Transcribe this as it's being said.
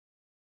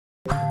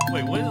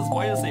Wait,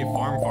 why does it say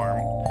farm?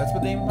 That's the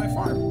name of my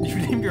farm. You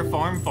named your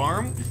farm?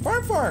 Farm.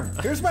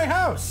 Here's my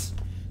house.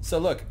 So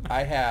look,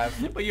 I have...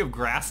 But you have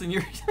grass in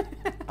your...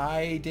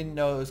 I didn't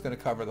know it was going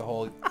to cover the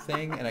whole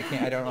thing, and I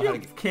don't know how to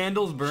get...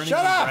 Candles burning Shut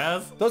in up!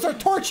 grass? Those are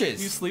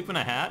torches! You sleep in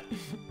a hat?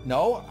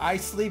 No, I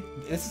sleep...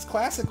 This is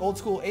classic old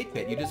school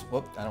 8-bit. You just...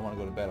 Whoop, I don't want to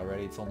go to bed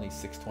already. It's only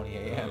 6:20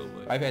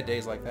 a.m. I've had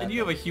days like that. And you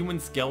have a human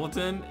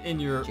skeleton in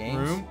your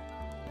room?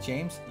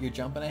 James, you're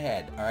jumping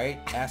ahead, alright?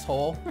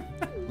 Asshole.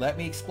 Let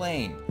me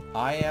explain.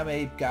 I am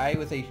a guy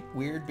with a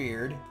weird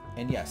beard.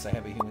 And yes, I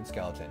have a human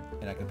skeleton,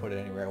 and I can put it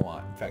anywhere I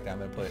want. In fact, I'm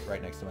going to put it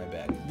right next to my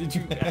bed. Did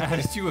you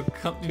ask you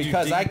a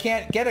Because I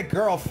can't get a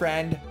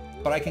girlfriend,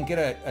 but I can get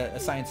a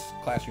science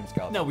classroom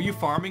skeleton. No, were you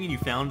farming and you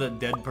found a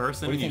dead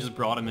person and you just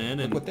brought him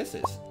in? And look what this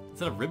is. Is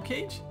that a rib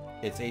cage?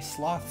 It's a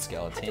sloth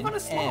skeleton. How'd you find a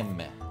sloth?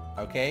 M.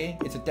 Okay?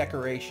 It's a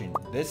decoration.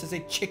 This is a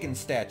chicken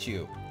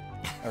statue.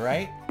 All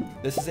right?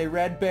 This is a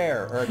red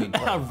bear. Or I mean,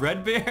 a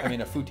red bear? I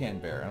mean a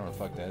futan bear. I don't know what the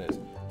fuck that is.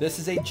 This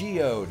is a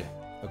geode.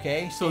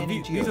 Okay? So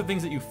these are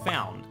things that you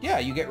found? Yeah,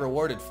 you get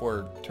rewarded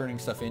for turning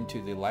stuff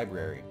into the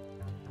library.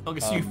 Okay,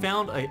 so you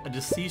found a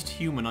deceased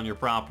human on your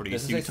property,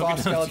 this so is you a took,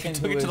 skeleton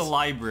it to the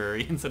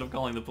library instead of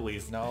calling the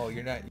police. No,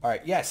 you're not. All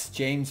right, yes,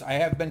 James, I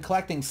have been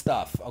collecting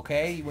stuff,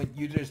 okay? When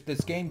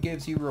this game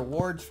gives you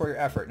rewards for your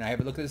effort. And I have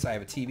a look at this. I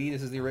have a TV.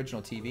 This is the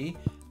original TV.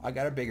 I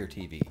got a bigger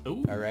TV.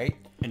 Ooh. All right?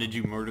 And did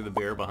you murder the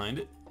bear behind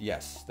it?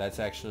 Yes, that's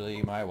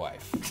actually my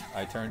wife.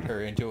 I turned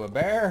her into a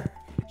bear.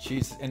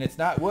 And it's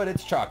not wood,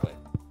 it's chocolate.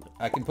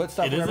 I can put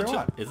stuff wherever I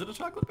want. Is it a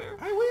chocolate bear?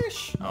 I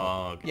wish.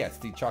 Oh, okay. Yeah, it's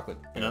the chocolate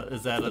bear.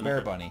 Is that the bear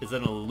bunny? Is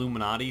that an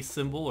Illuminati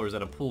symbol or is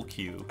that a pool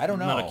cue? I don't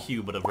know. Not a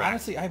cue, but a rack.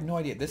 Honestly, I have no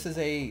idea. This is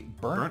a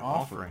burnt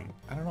offering.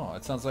 I don't know.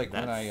 It sounds like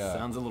that when I...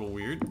 sounds a little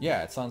weird.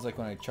 Yeah, it sounds like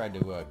when I tried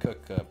to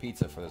cook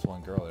pizza for this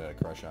one girl that I had a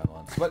crush on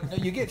once. But no,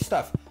 you get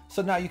stuff.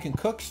 So now you can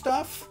cook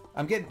stuff.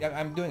 I'm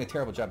doing a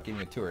terrible job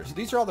giving you a tour. So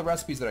these are all the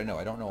recipes that I know.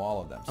 I don't know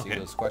all of them. See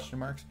those question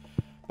marks?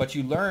 But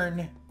you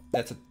learn...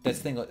 That's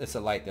a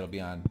light that'll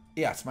be on.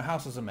 Yes, my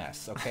house is a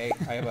mess, okay?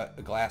 I have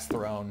a glass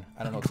throne.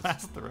 I don't know.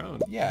 Glass throne?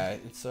 Yeah,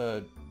 it's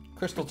a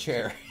crystal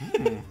chair.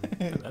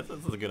 That's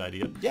a good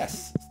idea.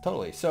 Yes,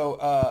 totally.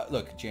 So,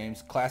 look,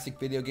 James,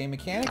 classic video game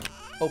mechanic.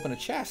 Open a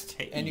chest,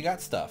 and you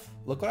got stuff.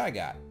 Look what I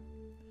got.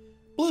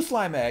 Blue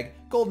slime egg,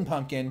 golden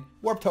pumpkin,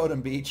 warp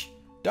totem beach,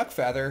 duck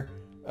feather,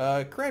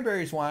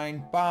 cranberries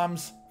wine,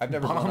 bombs. I've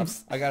never blown up.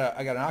 I got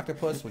an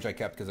octopus, which I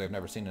kept because I've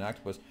never seen an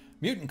octopus.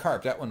 Mutant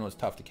carp, that one was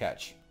tough to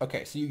catch.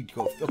 Okay, so you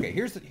go, okay,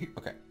 okay,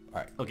 all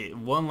right. Okay,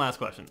 one last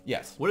question.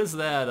 Yes. What is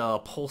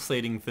that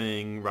pulsating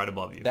thing right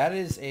above you? That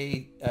is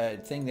a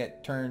thing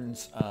that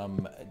turns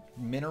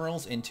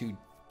minerals into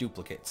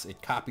duplicates.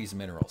 It copies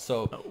minerals.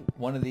 So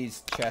one of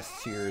these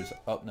chests here is,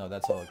 oh no,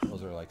 that's all,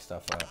 those are like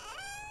stuff,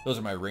 those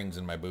are my rings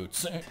and my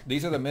boots.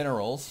 These are the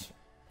minerals.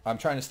 I'm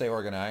trying to stay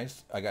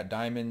organized. I got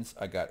diamonds,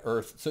 I got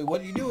earth. So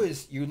what you do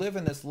is you live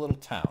in this little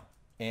town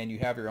and you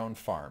have your own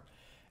farm.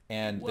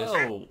 And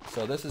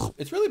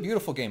it's really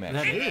beautiful game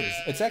actually. That is.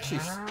 It's actually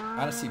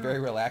honestly very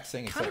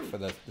relaxing except for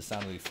the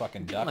sound of these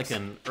fucking ducks. Like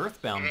an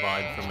Earthbound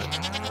vibe from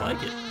it. I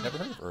like it. Never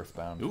heard of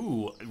Earthbound.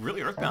 Ooh,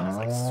 really Earthbound is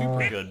like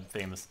super good,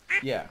 famous.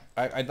 Yeah,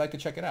 I'd like to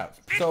check it out.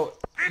 So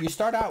you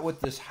start out with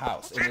this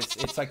house and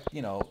it's like,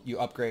 you know, you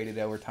upgrade it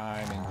over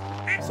time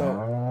and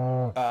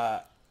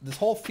so this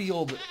whole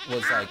field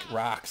was like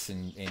rocks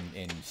and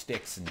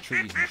sticks and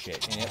trees and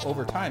shit. And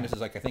over time, this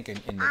is like, I think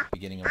in the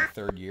beginning of the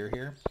third year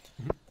here.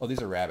 Oh, these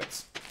are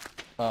rabbits.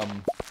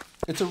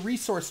 It's a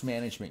resource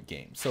management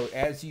game. So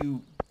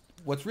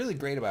what's really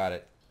great about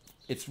it,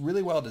 it's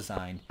really well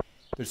designed.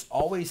 There's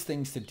always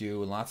things to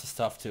do and lots of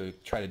stuff to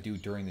try to do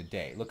during the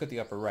day. Look at the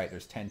upper right.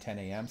 There's 10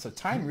 a.m. So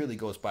time really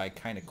goes by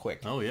kind of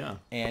quick. Oh, yeah.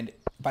 And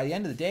by the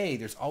end of the day,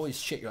 there's always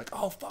shit. You're like,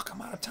 oh, fuck,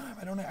 I'm out of time.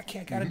 I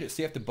gotta do it.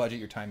 So you have to budget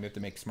your time. You have to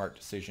make smart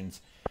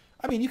decisions.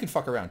 I mean, you can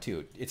fuck around,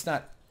 too. It's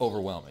not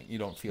overwhelming. You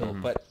don't feel,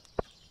 but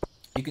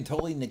you can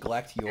totally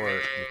neglect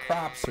your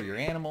crops or your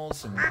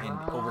animals. And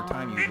over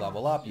time, you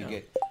level up. You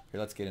get, here,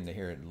 let's get into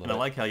here a little bit. I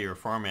like how your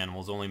farm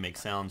animals only make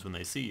sounds when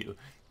they see you.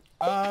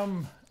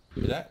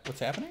 Is that what's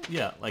happening?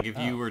 Yeah, like if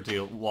you were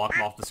to walk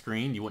off the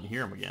screen, you wouldn't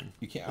hear them again.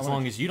 You can't. As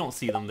long as you don't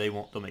see them,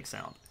 they'll make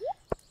sound.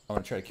 I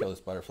want to try to kill this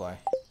butterfly.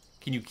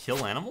 Can you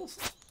kill animals?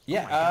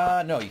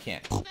 Yeah, no, you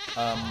can't.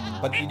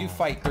 But you do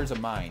fight. There's a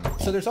mine.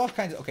 So there's all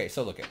kinds of... Okay,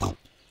 so look at...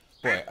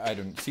 Boy, I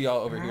don't... See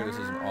all over here? This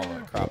is all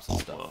the crops and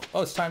stuff.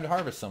 Oh, it's time to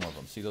harvest some of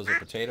them. See, those are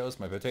potatoes.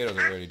 My potatoes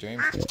are ready,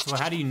 James. So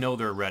how do you know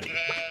they're ready?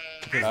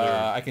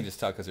 I can just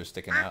tell because they're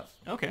sticking out.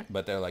 Okay.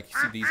 But they're like...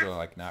 See, these are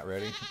like not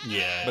ready.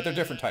 Yeah. But they're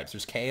different types.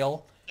 There's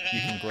kale. You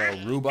can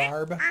grow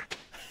rhubarb.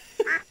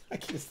 I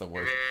guess the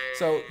worst.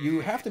 So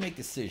you have to make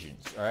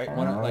decisions, all right?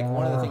 One of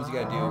the things you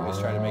got to do is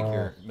try to make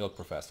your milk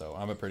professo.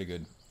 I'm a pretty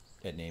good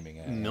at naming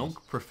it.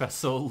 Milk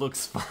professo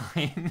looks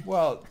fine.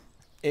 Well,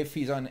 if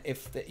you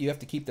have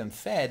to keep them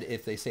fed.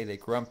 If they say they're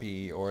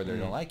grumpy or they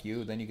don't like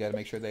you, then you got to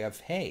make sure they have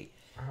hay.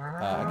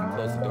 I can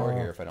close the door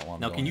here if I don't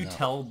want them Now, can going you out.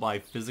 tell by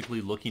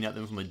physically looking at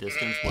them from a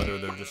distance whether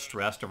they're just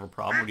stressed or have a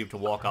problem, or do you have to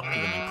walk up to them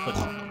and click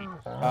on them?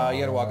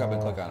 You gotta walk up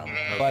and click on them.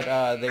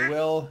 But they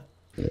will,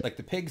 like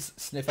the pigs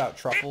sniff out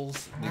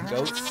truffles, the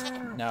goats.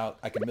 Now,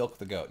 I can milk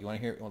the goat. You want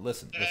to hear? Well,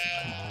 listen.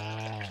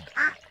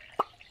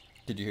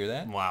 Did you hear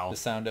that? Wow. The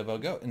sound of a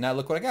goat. And now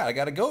look what I got. I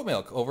got a goat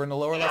milk over in the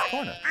lower left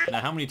corner. Now,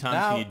 how many times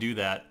can you do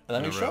that?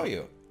 Let me show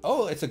you.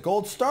 Oh, it's a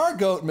gold star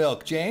goat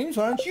milk, James.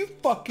 Why don't you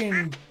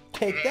fucking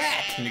take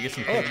that? Can you get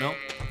some pig milk?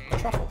 A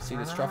truffle. See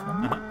this truffle?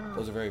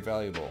 Those are very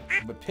valuable.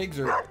 But pigs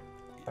are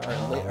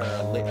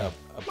a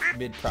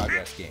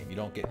mid-progress game. You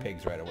don't get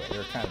pigs right away.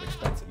 They're kind of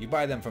expensive. You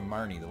buy them from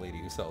Marnie, the lady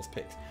who sells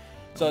pigs.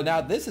 So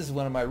now this is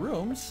one of my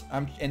rooms.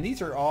 And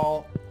these are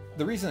all...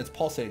 The reason it's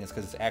pulsating is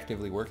because it's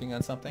actively working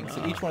on something.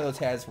 So each one of those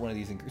has one of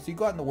these ingredients. So you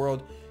go out in the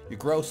world, you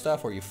grow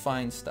stuff or you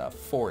find stuff,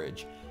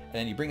 forage, and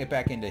then you bring it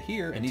back into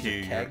here, and these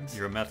are kegs.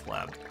 You're a meth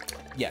lab.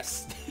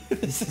 Yes.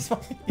 This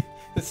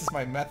is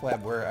my meth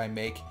lab where I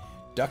make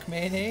duck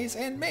mayonnaise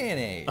and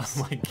mayonnaise.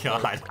 Oh my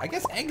god. I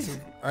guess eggs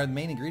are the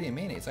main ingredient in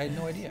mayonnaise. I had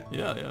no idea.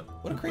 Yeah, yeah.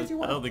 What a crazy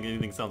world. I don't think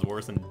anything sounds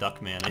worse than duck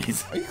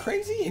mayonnaise. Are you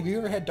crazy? Have you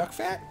ever had duck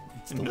fat?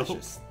 It's No.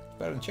 delicious. It's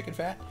better than chicken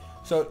fat.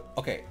 So,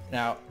 okay,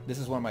 now this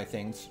is one of my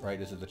things, right?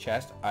 This is the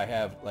chest. I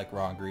have like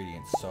raw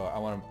ingredients. So I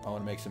want to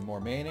make some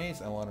more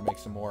mayonnaise. I want to make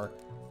some more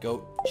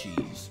goat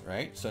cheese,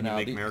 right? So Can now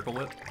you make Miracle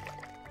Whip?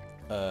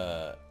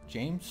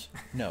 James,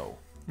 no.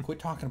 Quit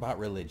talking about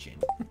religion.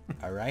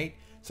 All right?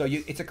 So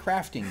it's a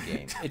crafting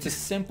game. It's a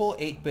simple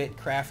 8-bit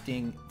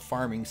crafting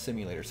farming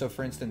simulator. So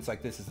for instance,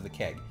 like this is the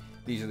keg.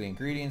 These are the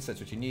ingredients. That's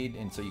what you need,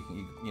 and so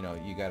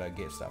you gotta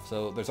get stuff.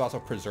 So there's also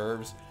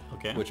preserves,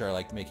 which are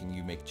like making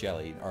you make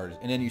jelly,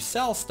 and then you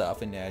sell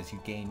stuff, and as you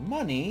gain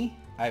money,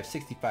 I have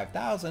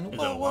 65,000.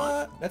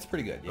 What? That's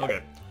pretty good. Yeah.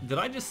 Okay. Did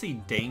I just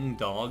see dang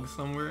dog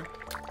somewhere?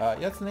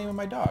 That's the name of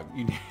my dog.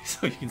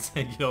 So you can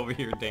say, get over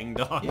here, dang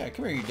dog. Yeah,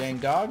 come here, you dang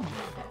dog.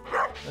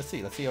 Let's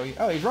see how he...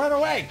 Oh, he's running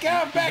away. Get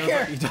out back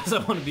here. He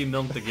doesn't want to be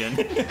milked again.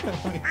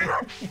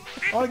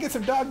 I want to get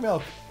some dog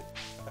milk.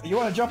 You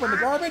want to jump in the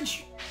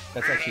garbage?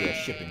 That's actually a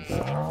shipping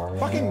sign.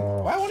 Fucking,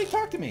 why won't he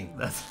talk to me?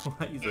 That's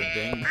why he's a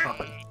dang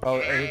dog.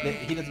 Oh,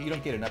 he doesn't. You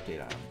don't get an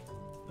update on him.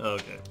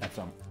 Okay. That's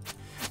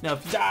Now,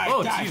 if,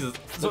 Die. Jesus.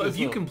 So if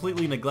you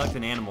completely neglect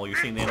an animal, you're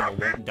saying the animal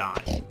won't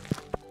die.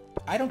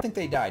 I don't think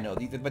they die. No,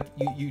 but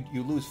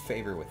you lose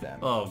favor with them.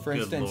 Oh, for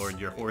good instance, lord,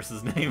 your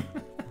horse's name.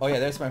 Oh yeah,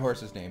 there's my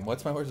horse's name.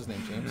 What's my horse's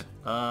name, James?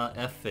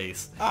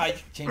 F-face.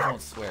 James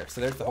won't swear. So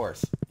there's the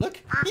horse.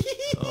 Look.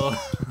 Oh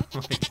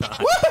my god.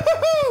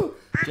 Woohoo!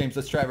 James,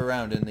 let's drive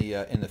around in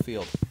the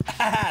field.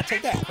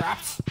 Take that,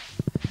 crops.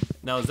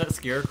 Now, is that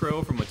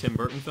Scarecrow from a Tim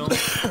Burton film?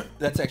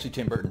 That's actually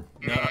Tim Burton.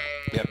 No.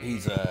 Yep,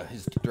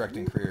 his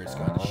directing career has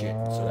gone to shit,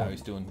 so now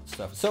he's doing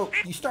stuff. So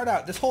you start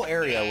out, this whole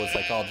area was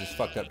like all just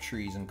fucked up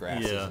trees and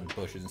grasses and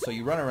bushes, and so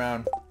you run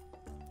around,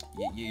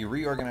 you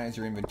reorganize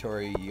your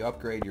inventory, you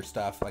upgrade your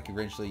stuff, like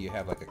eventually you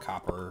have like a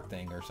copper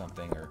thing or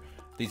something, or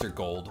these are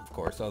gold, of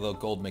course, although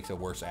gold makes a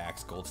worse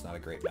axe. Gold's not a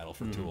great metal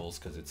for tools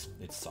because it's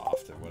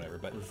soft or whatever,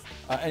 but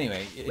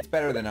anyway, it's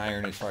better than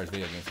iron as far as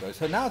video games go.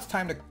 So now it's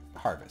time to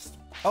harvest.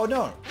 Oh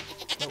no,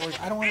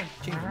 I don't want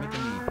to change it,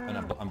 making me, and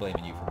I'm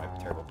blaming you for my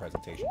terrible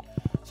presentation.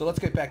 So let's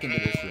get back into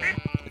this room.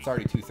 It's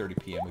already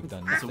 2:30 p.m. We've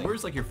done this So thing.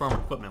 where's like your farm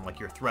equipment, like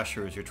your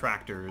threshers, your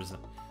tractors?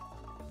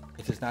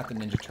 This is not the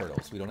Ninja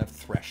Turtles. We don't have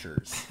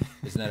threshers.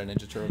 Isn't that a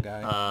Ninja Turtle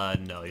guy?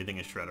 No, you think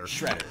it's Shredder.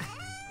 Shredder.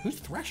 Who's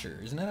Thresher?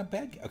 Isn't that a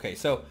bad guy? Okay,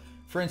 so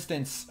for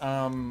instance,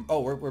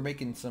 we're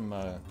making some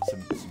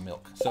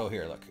milk. So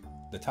here, look,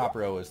 the top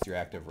row is your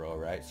active row,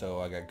 right? So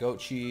I got goat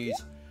cheese.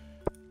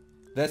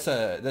 This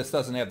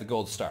doesn't have the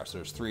gold star, so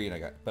there's 3,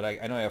 and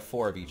I know I have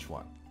 4 of each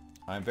one.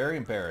 I'm very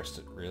embarrassed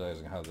at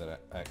realizing how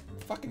that I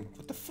fucking,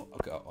 what the fuck?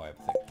 Okay, I have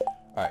a thing.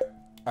 All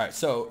right.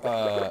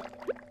 So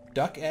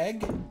duck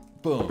egg,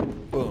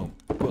 boom, boom,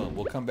 boom.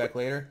 We'll come back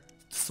later.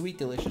 Sweet,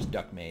 delicious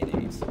duck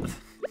mayonnaise.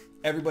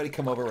 Everybody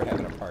come over. We're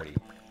having a party.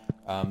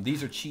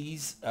 These are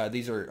cheese.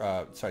 These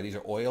are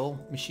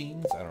oil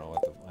machines. I don't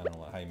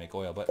know how you make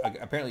oil, but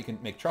apparently you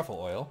can make truffle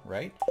oil,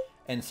 right?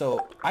 And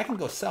so I can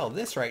go sell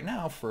this right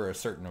now for a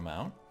certain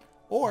amount,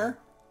 or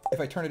if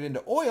I turn it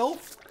into oil,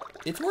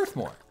 it's worth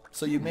more.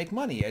 So you make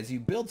money as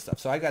you build stuff.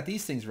 So I got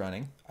these things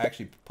running. I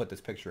actually put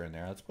this picture in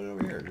there. Let's put it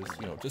over here,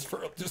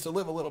 just to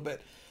live a little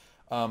bit.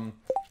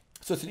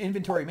 So it's an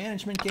inventory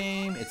management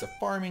game. It's a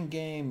farming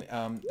game.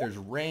 There's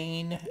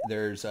rain.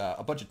 There's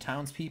a bunch of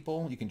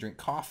townspeople. You can drink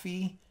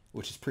coffee,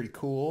 which is pretty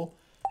cool.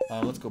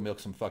 Let's go milk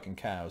some fucking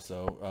cows.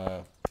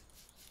 So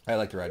I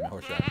like to ride my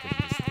horse around because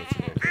it just gets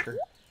in there quicker.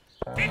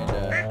 And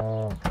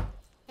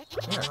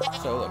here.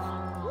 So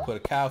look, put a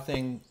cow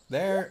thing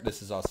there.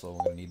 This is also,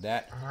 we're gonna need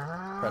that.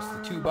 Press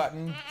the 2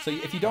 button. So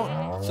if you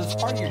don't, so it's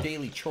part of your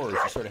daily chores.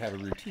 You sort of have a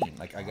routine.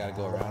 Like I gotta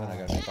go around and I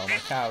gotta make all my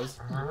cows.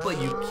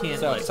 But you can't.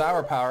 So like,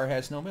 sour power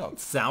has no milk.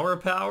 sour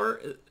power?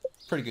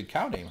 Pretty good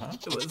cow name, huh?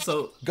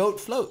 So Goat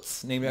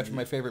Floats, named after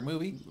my favorite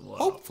movie,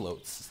 Hope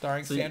Floats,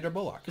 starring Sandra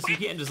Bullock. So you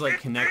can't just like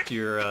connect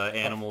your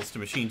animals to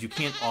machines. You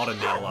can't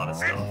automate a lot of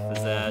stuff.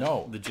 Is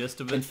that the gist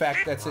of it? In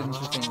fact, that's an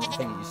interesting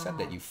thing that you said,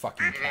 that you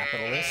fucking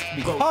capitalist.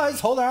 Because,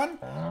 hold on,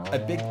 a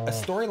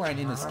storyline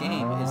in this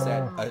game is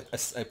that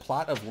a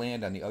plot of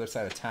land on the other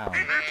side of town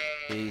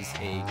is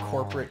a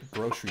corporate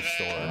grocery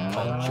store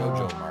called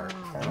Jojo Mart.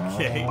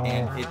 Okay.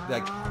 And it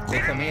like they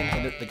come in,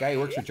 and the guy who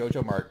works for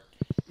Jojo Mart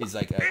is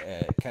like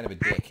a kind of a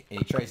dick, and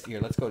he tries to, here,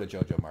 let's go to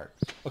Jojo Mart.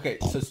 Okay,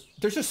 so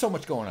there's just so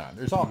much going on.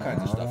 There's all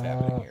kinds of stuff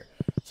happening here.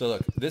 So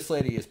look, this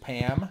lady is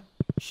Pam.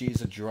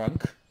 She's a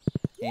drunk,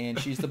 and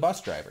she's the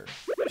bus driver.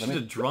 She's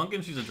a drunk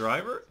and she's a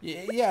driver?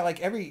 Yeah,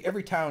 like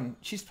every town,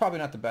 she's probably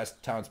not the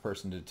best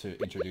townsperson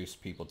to introduce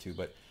people to,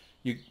 but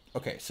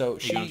okay, so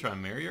you gonna try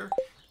and marry her?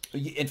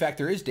 In fact,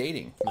 there is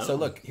dating. No. So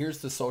look, here's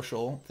the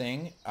social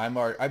thing.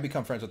 I've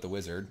become friends with the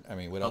wizard. I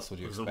mean, what else would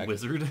you expect? A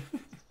wizard?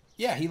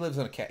 Yeah, he lives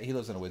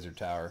in a wizard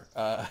tower.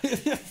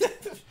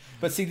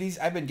 But see,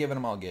 I've been giving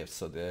them all gifts.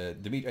 So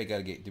I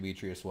gotta get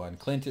Demetrius one.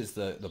 Clint is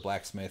the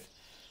blacksmith.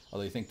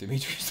 Although you think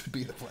Demetrius would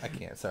be the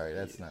black ant. Sorry,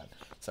 that's not.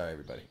 Sorry,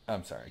 everybody.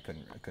 I'm sorry. I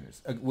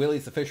couldn't.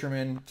 Willie's the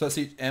fisherman. So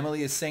see,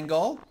 Emily is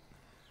single.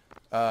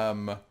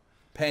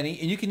 Penny,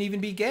 and you can even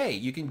be gay.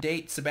 You can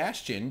date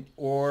Sebastian,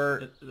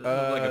 or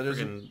like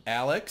there's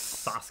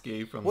Alex.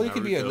 Sasuke from. Well, you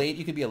could be a lady.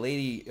 You could be a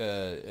lady.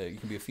 You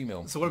can be a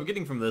female. So what I'm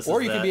getting from this,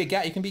 or is you that, can be a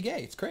guy. You can be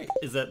gay. It's great.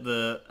 Is that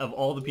of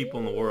all the people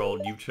in the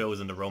world, you've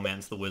chosen to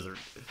romance the wizard?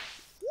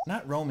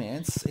 Not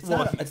romance. It's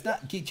not. It's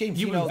not.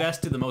 James, you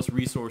invested the most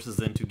resources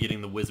into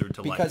getting the wizard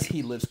to because like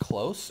you. He lives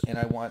close, and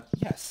I want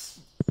yes.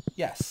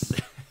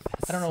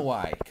 I don't know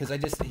why, because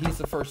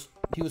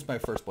he was my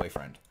first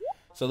boyfriend.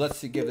 So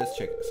let's give this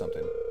chick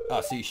something.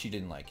 Oh, see, she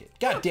didn't like it.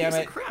 God damn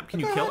it! Crap! Can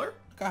you kill her?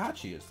 Look how hot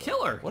she is. Though.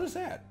 Kill her! What is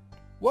that?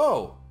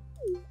 Whoa!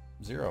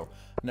 0.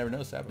 Never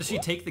noticed that before. Does she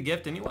take the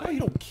gift anyway? No, you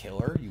don't kill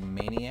her, you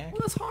maniac.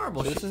 Well, that's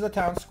horrible. So this is a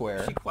town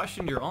square. She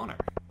questioned your honor.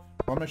 Well,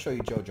 I'm gonna show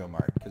you Jojo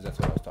Mart, because that's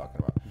what I was talking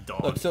about.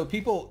 Dog. Look, so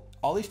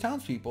all these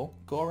townspeople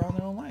go around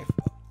their own life.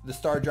 The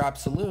Star Drop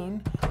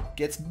Saloon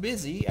gets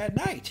busy at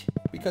night,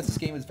 because this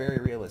game is very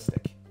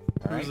realistic.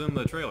 All right? Who's in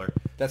the trailer?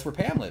 That's where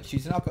Pam lives.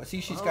 She's an alcohol. See,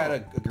 she's got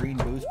a green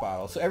booze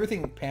bottle. So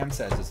everything Pam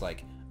says is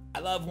like, I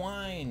love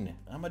wine.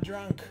 I'm a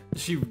drunk.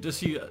 Does she?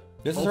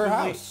 This is her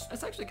house.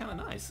 That's actually kind of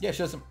nice. Yeah, she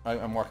doesn't.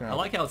 I'm walking around. I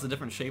like how it's a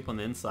different shape on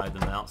the inside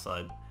than the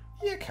outside.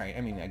 Yeah, kind.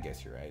 I mean, I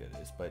guess you're right. It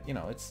is, but you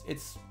know, it's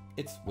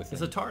within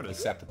It's a TARDIS.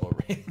 Acceptable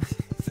range.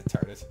 It's a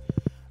TARDIS.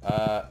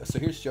 So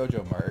here's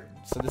Jojo Mart.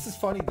 So this is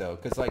funny though,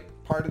 because like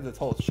part of the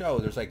whole show,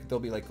 there'll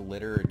be like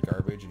litter and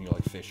garbage, and you'll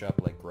like fish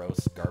up like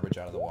gross garbage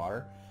out of the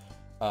water.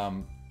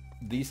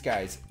 These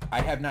guys,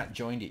 I have not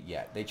joined it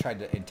yet. They tried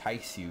to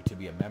entice you to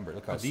be a member.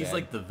 Look how sad. Are these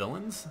like the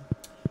villains?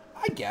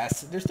 I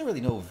guess. There's still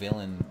really no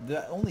villain.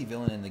 The only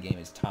villain in the game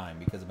is time,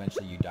 because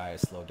eventually you die a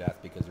slow death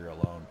because you're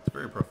alone. It's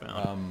very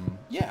profound.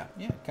 Yeah,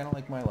 kind of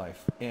like my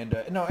life.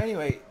 And no,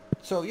 anyway,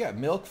 so yeah,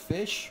 milk,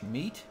 fish,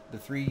 meat, the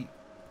 3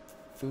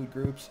 food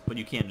groups. But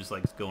you can't just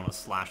like go on a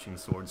slashing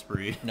sword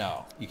spree.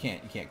 No, you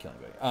can't kill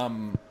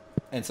anybody.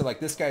 And so like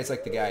this guy's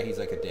like the guy, he's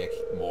like a dick.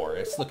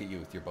 Morris, look at you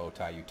with your bow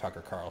tie, you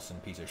Tucker Carlson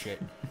piece of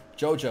shit.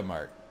 Jojo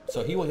Mart.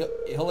 So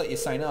he'll let you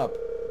sign up,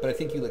 but I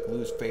think you like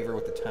lose favor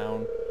with the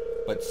town.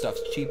 But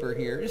stuff's cheaper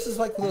here. This is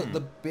like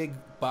the big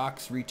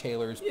box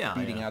retailers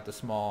beating out the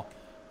small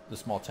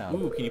town.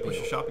 Ooh, can you push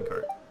a shopping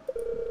cart?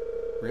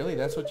 Really?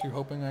 That's what you're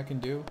hoping I can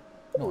do?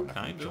 No, I'm not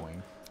Kind gonna of.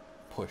 join.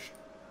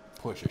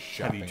 Push a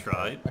shopping Have you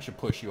tried? cart. I should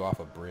push you off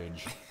a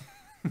bridge.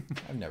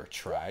 I've never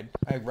tried.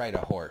 I ride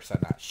a horse.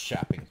 I'm not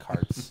shopping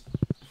carts.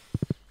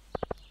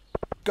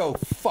 Go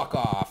fuck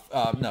off.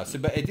 No, so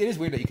but it is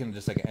weird that you can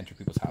just like enter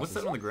people's houses. What's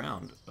that on the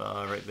ground?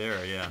 Right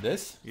there, yeah.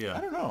 This? Yeah.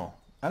 I don't know.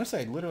 Honestly,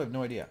 I literally have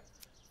no idea.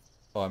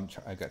 Oh,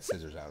 I got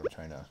scissors out. I'm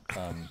trying to.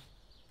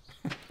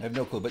 I have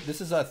no clue. But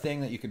this is a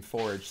thing that you can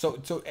forage.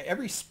 So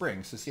every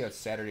spring. So see how it's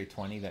Saturday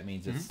 20. That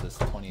means it's this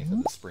 20th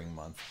of the spring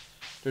month.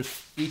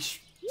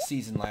 Each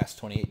season lasts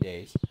 28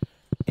 days,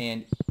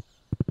 and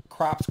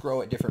crops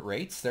grow at different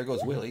rates. There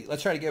goes Willie.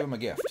 Let's try to give him a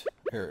gift.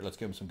 Here, let's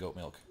give him some goat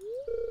milk.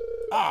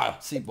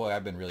 See, boy,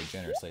 I've been really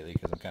generous lately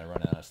because I'm kind of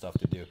running out of stuff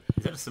to do.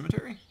 Is that a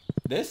cemetery?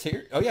 This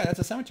here? Oh yeah, that's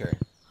a cemetery.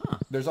 Huh.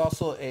 There's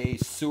also a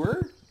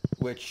sewer,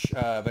 which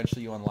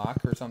eventually you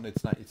unlock or something.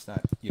 It's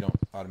not. You don't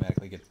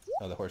automatically get.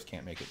 Oh, the horse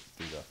can't make it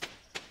through the.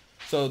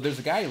 So there's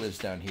a guy who lives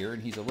down here,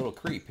 and he's a little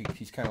creep.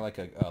 He's kind of like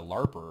a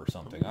LARPer or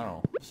something. I don't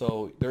know.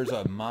 So there's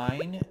a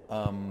mine.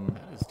 That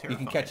is terrifying. You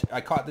can catch.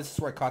 This is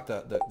where I caught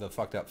the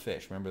fucked up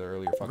fish. Remember the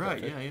earlier fucked up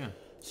fish? Right. Yeah.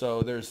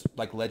 So there's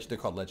like they're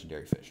called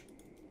legendary fish.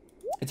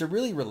 It's a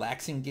really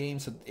relaxing game.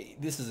 So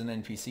this is an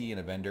NPC and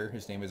a vendor.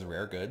 His name is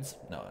Rare Goods.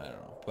 No, I don't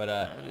know. But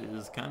That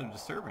is kind of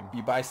disturbing.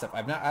 you buy stuff.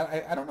 I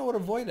don't know what a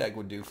void egg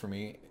would do for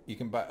me. You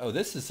can buy. Oh,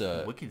 this is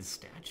a Wicked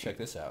statue. Check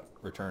this out.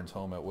 Returns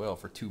home at will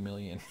for $2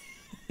 million.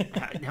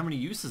 How many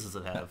uses does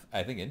it have?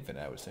 I think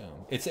infinite. I would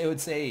assume. It would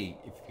say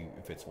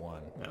if it's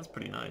one. That's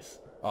pretty nice.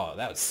 Oh,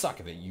 that would suck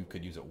if you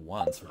could use it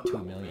once for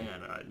 $2 million.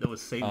 Man, that would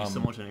save you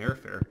so much in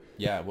airfare.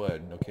 Yeah, it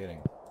would. No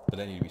kidding. but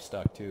then you'd be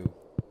stuck too.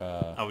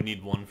 I would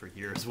need one for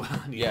here as well.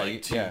 I need Yeah,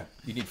 like 2.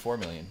 you need 4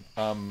 million.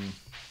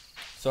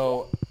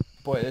 So,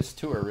 boy, this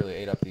tour really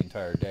ate up the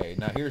entire day.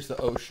 Now here's the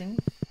ocean.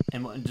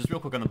 And just real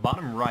quick, on the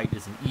bottom right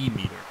is an E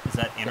meter. Is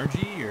that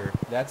energy or?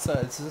 This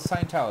is a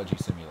Scientology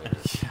simulator.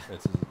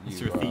 It's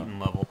your Thetan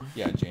level.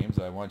 Yeah, James,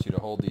 I want you to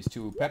hold these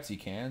 2 Pepsi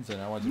cans,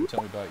 and I want you to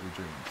tell me about your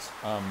dreams.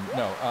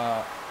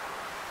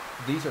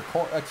 These are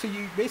so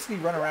you basically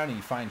run around and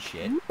you find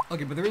shit.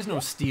 Okay, but there is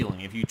no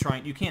stealing. If you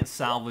can't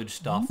salvage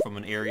stuff from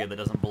an area that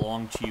doesn't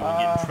belong to you and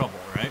get in trouble,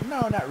 right?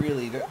 No, not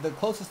really. The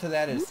closest to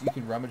that is you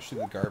can rummage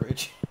through the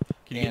garbage.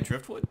 Can you get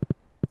driftwood?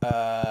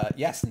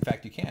 Yes, in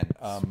fact you can.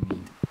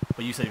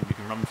 But you said you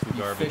can rummage through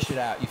garbage. Fish it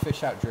out. You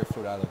fish out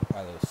driftwood out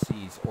of the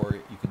seas, or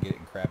you can get it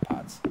in crab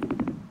pots.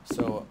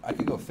 So I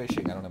could go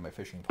fishing. I don't have my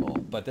fishing pole,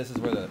 but this is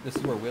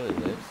where Willie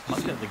lives.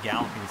 Must have the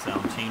galloping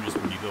sound changes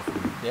when you go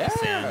from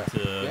sand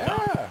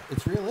to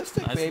it's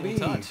realistic, nice baby.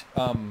 Little touch.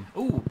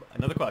 Ooh,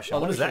 another question.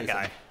 What is that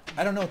guy?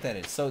 I don't know what that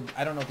is. So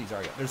I don't know what these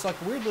are yet. There's like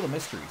weird little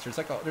mysteries.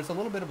 There's a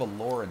little bit of a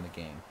lore in the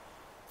game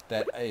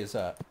that is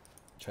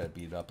try to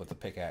beat it up with a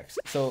pickaxe.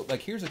 So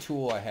like here's a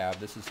tool I have.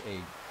 This is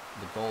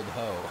the gold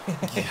hoe.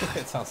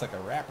 It sounds like a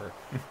rapper.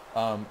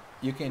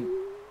 You can,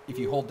 if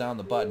you hold down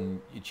the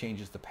button, it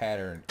changes the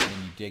pattern and then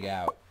you dig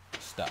out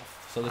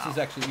stuff. So this is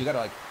actually, you gotta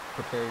like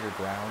prepare your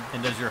ground.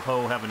 And does your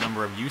hoe have a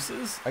number of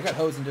uses? I got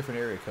hoes in different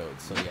area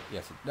codes, so yeah,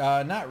 yes.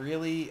 Not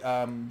really.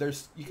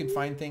 You can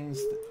find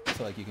things,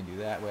 so like you can do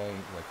that way.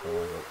 Like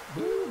boo,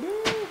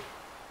 boo.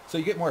 So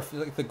you get more,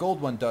 like the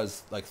gold one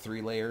does like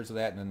 3 layers of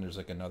that, and then there's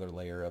like another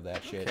layer of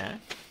that shit.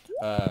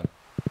 Okay.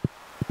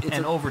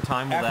 And over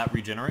time, will that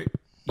regenerate?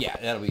 Yeah,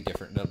 that'll be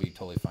different. That'll be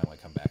totally fine when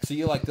I come back. So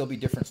there'll be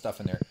different stuff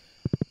in there.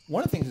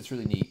 One of the things that's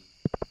really neat,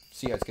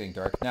 see how it's getting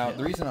dark? Now,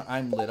 the reason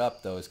I'm lit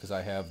up, though, is because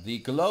I have the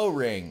glow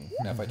ring.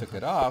 Now, if I took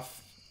it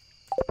off,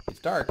 it's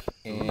dark,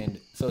 and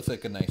so it's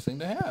like a nice thing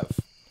to have.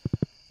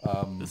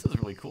 This is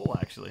really cool,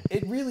 actually.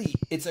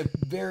 It's a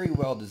very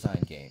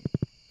well-designed game.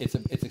 It's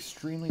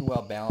extremely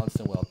well-balanced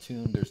and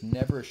well-tuned. There's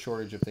never a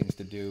shortage of things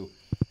to do.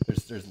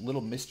 There's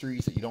little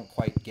mysteries that you don't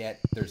quite get.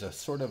 There's a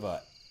sort of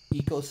a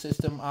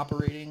ecosystem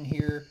operating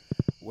here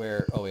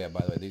where, oh yeah,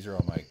 by the way, these are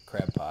all my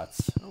crab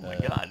pots. Oh my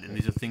god, and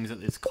these are things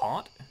that it's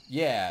caught?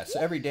 Yeah, so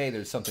every day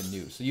there's something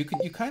new. So you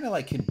kind of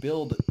like can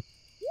build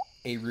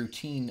a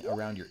routine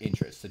around your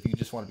interests. If you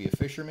just want to be a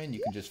fisherman,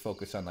 you can just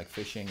focus on like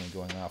fishing and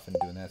going off and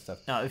doing that stuff.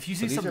 Now, if you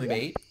see something,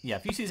 bait. Yeah,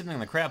 if you see something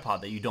in the crab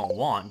pot that you don't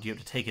want, do you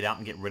have to take it out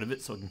and get rid of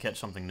it so it can catch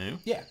something new?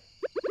 Yeah,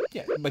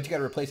 but you got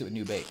to replace it with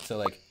new bait. So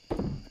like, I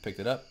picked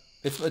it up.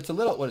 It's a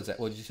little, what is that?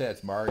 What did you say?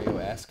 It's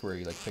Mario-esque, where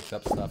he like picks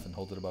up stuff and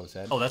holds it above his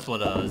head. Oh, that's what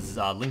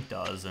Link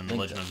does in The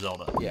Legend of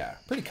Zelda. Yeah,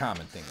 pretty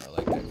common thing though,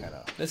 like that kind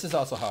of. This is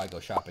also how I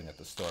go shopping at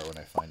the store when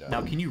I find out.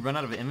 Now, can you run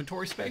out of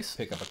inventory space?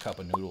 Pick up a cup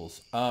of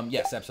noodles.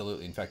 Yes,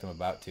 absolutely. In fact, I'm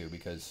about to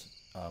because.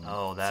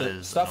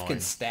 Stuff annoying.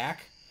 can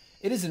stack.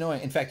 It is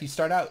annoying. In fact, you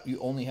start out, you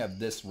only have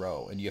this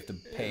row, and you have to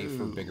pay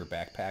for bigger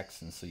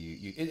backpacks, and so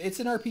it's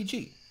an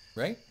RPG.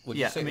 Right?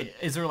 Yeah, I mean,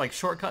 is there like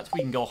shortcuts we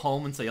can go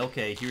home and say,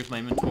 okay, here's my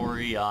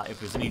inventory. If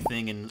there's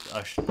anything in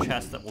a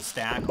chest that will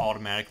stack,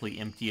 automatically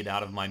empty it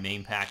out of my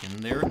main pack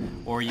in there?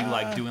 Or are you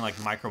like doing like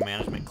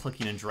micromanagement,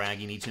 clicking and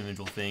dragging each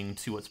individual thing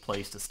to its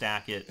place to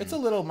stack it? It's a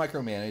little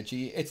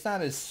micromanagey. It's not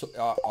as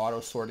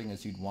auto-sorting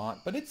as you'd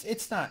want, but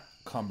it's not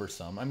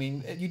cumbersome. I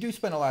mean, you do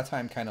spend a lot of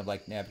time kind of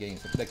like navigating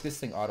stuff. Like this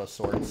thing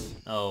auto-sorts.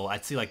 Oh,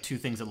 I'd see like 2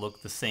 things that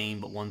look the same,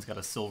 but one's got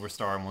a silver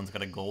star and one's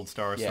got a gold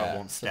star, so it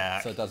won't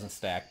stack. So it doesn't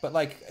stack. But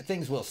like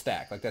things will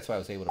stack. Like that's why I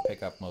was able to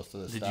pick up most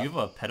of this stuff. Did you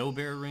have a pedo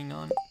bear ring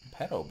on?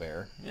 Pedo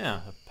bear? Yeah,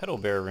 a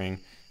pedo bear ring.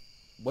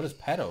 What is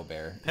pedo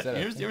bear? You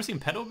ever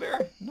seen Pedo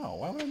Bear? No,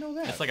 why would I know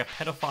that? It's like a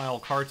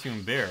pedophile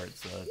cartoon bear.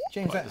 It's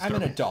James, I'm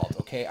an adult,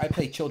 okay? I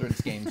play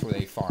children's games where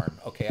they farm,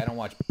 okay? I don't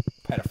watch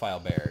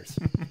pedophile bears.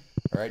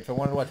 All right, if I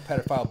want to watch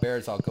pedophile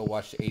bears, I'll go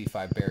watch the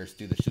 85 Bears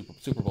do the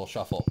Super Bowl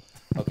shuffle.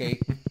 Okay,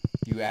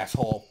 you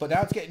asshole. But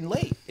now it's getting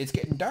late. It's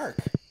getting dark,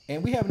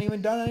 and we haven't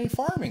even done any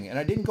farming. And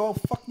I didn't go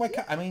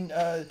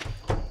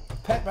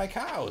pet my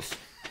cows.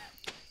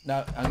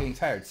 Now I'm getting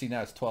tired. See,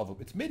 now it's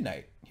 12. It's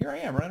midnight. Here I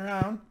am running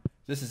around.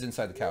 This is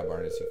inside the cow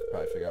barn, as you can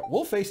probably figure out.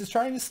 Wolfface is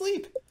trying to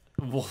sleep.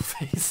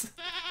 Wolfface.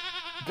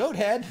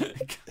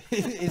 Goathead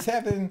is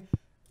having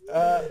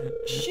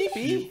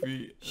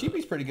Sheepy.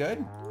 Sheepy's pretty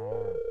good.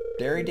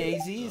 Dairy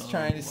Daisy is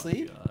trying to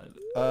sleep.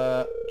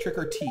 Trick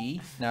or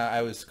Tea. Now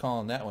I was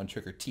calling that one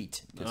Trick or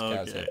Teat because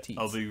cows have teats.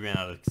 Oh, but you ran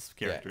out of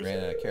characters. Yeah,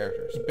 ran out of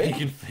characters.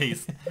 Bacon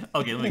face.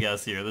 Okay, let me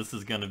guess here. This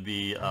is gonna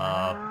be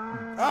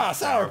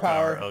Sour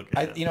Power.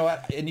 Okay. You know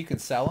what? And you can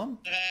sell them.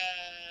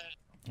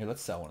 Here,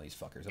 let's sell one of these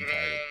fuckers. I'm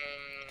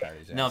tired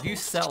of these. Now, if you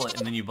sell it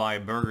and then you buy a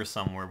burger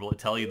somewhere, will it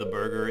tell you the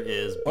burger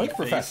is Oink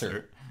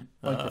Professor?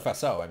 Oink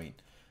Professor. I mean.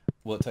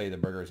 Will it tell you the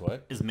burger is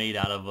what? Is made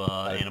out of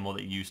an animal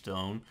that you used to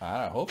own. I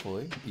don't know,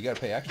 hopefully. You got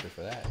to pay extra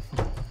for that.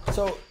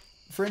 So,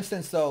 for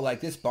instance, though,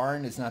 like this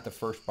barn is not the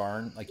first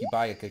barn. Like you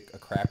buy a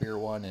crappier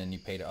one and you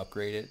pay to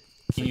upgrade it.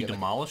 Can you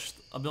demolish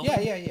a building?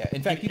 Yeah.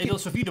 In fact,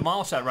 so if you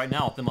demolish that right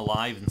now with them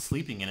alive and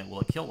sleeping in it,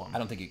 will it kill them? I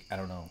don't think. I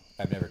don't know.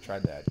 I've never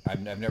tried that.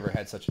 I've never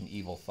had such an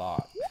evil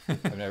thought.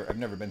 I've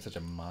never been such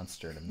a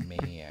monster and a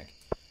maniac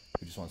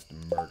who just wants to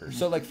murder.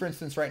 So, like for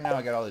instance, right now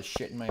I got all this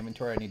shit in my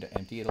inventory. I need to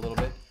empty it a little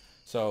bit.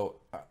 So,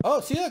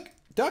 see, look,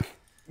 duck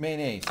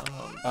mayonnaise.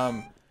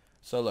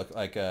 So look,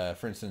 like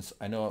for instance,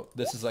 I know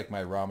this is like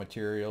my raw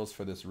materials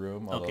for this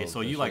room. Okay, so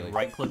are you like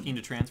right-clicking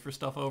to transfer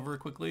stuff over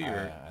quickly,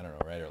 or I don't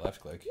know, right or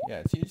left click?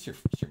 Yeah, it's your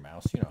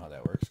mouse. You know how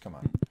that works. Come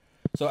on.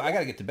 So I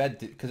gotta get to bed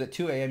because at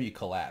 2 a.m. you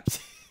collapse.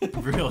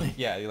 Really?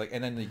 Yeah, you're like,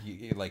 and then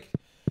you like,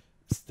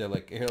 they're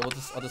like, here, I'll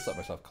just let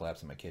myself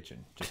collapse in my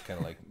kitchen, just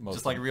kind of like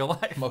just like real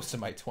life. Most of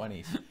my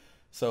 20s.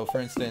 So for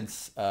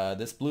instance,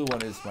 this blue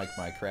one is like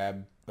my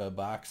crab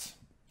box.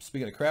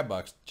 Speaking of crab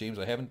box, James,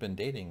 I haven't been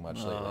dating much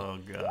lately. Oh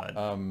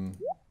God.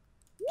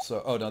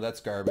 So, oh no, that's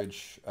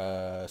garbage.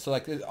 So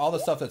like all the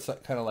stuff that's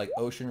kind of like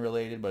ocean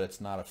related, but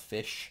it's not a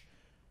fish,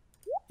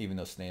 even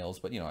though snails.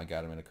 But you know, I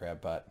got them in a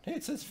crab pot. Hey,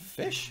 it says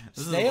fish,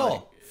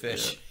 snail,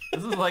 fish. Yeah.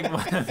 This is like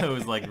one of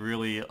those like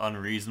really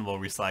unreasonable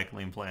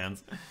recycling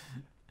plans.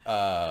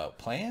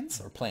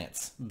 Plans or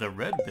plants? The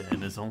red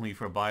bin is only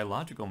for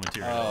biological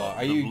material. Oh,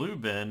 the blue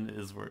bin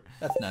is where...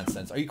 That's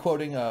nonsense. Are you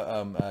quoting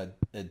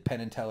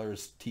Penn and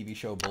Teller's TV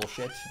show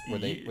Bullshit, where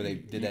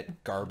they did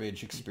that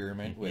garbage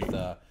experiment with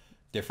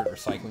different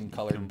recycling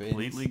colored bins?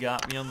 Completely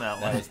got me on that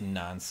one. That was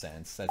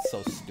nonsense. That's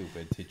so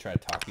stupid to try to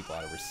talk people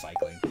out of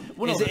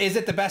recycling. Is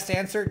it the best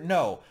answer?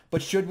 No.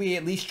 But should we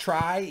at least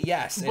try?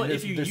 Yes. But and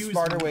there's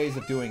smarter ways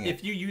of doing it.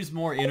 If you use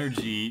more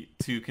energy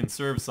to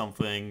conserve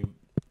something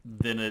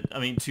than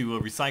to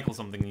recycle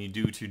something than you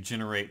do to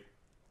generate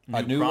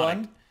a new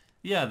one,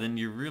 yeah, then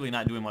you're really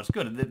not doing much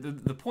good.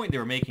 The point they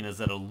were making is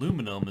that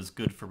aluminum is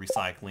good for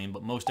recycling,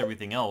 but most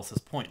everything else is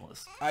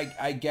pointless.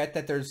 I get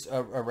that there's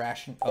a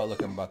ration. Oh,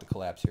 look, I'm about to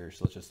collapse here,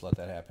 so let's just let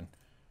that happen.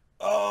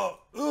 Oh,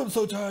 I'm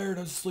so tired.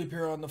 I'll sleep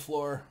here on the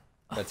floor.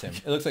 That's him.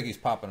 It looks like he's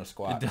popping a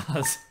squat. It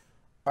does.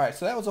 All right,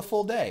 so that was a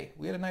full day.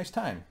 We had a nice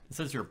time. It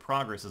says your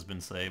progress has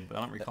been saved, but I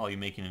don't recall you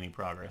making any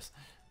progress.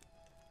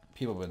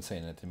 People have been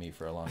saying that to me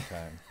for a long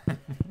time.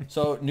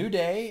 So, new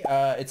day.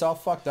 It's all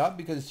fucked up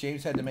because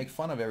James had to make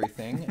fun of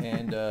everything,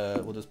 and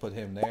we'll just put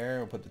him there.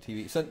 We'll put the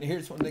TV. So,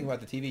 here's one thing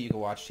about the TV. You can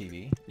watch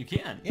TV. You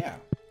can? Yeah.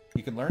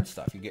 You can learn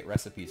stuff. You get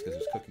recipes because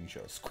there's cooking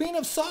shows. Queen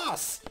of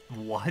Sauce!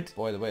 What?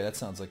 Boy, the way, that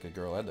sounds like a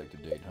girl I'd like to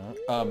date,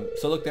 huh?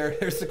 So, look,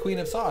 there's the Queen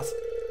of Sauce.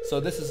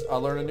 So,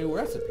 I'll learn a new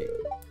recipe.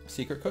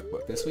 Secret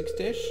cookbook. This week's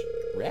dish,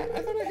 rat. I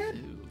thought I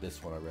had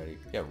this one already.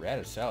 Yeah,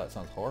 radish salad.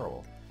 Sounds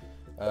horrible.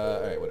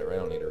 All right, whatever. I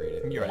don't need to read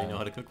it. You already know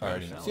how to cook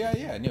radish salad.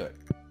 Yeah, I knew it.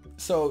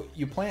 So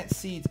you plant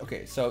seeds.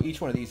 Okay, so each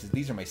one of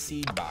these are my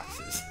seed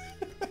boxes.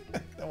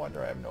 No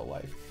wonder I have no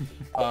life.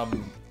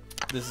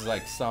 This is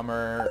like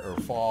summer or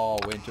fall,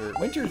 winter.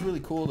 Winter is really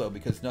cool though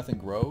because nothing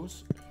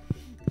grows.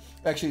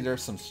 Actually,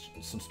 there's some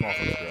small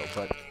things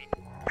grow,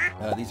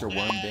 but these are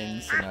worm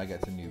bins. So now I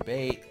got some new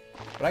bait.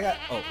 But I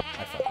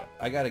fucked up.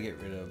 I got to get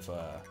rid of.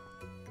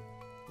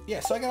 Yeah,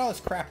 so I got all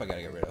this crap I got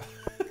to get rid of.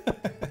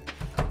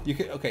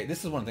 Okay,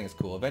 this is one thing that's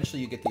cool.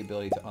 Eventually you get the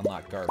ability to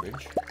unlock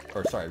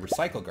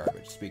recycle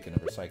garbage, speaking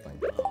of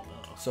recycling. Oh,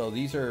 no. So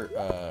these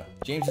are,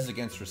 James is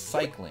against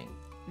recycling.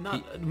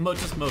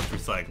 Just most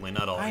recycling,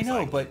 not all recycling. I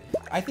know, but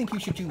I think you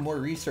should do more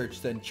research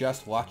than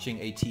just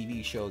watching a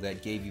TV show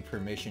that gave you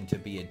permission to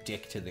be a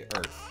dick to the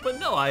earth. But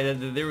no,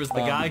 there was the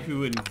guy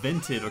who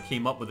invented or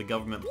came up with the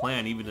government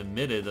plan even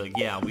admitted,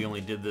 yeah, we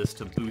only did this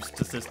to boost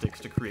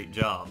statistics to create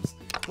jobs.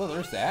 Well,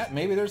 there's that.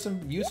 Maybe there's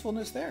some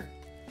usefulness there.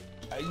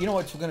 You know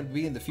what's going to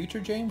be in the future,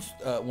 James?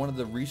 One of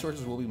the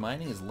resources we'll be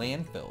mining is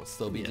landfills.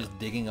 They'll be just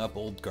digging up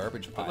old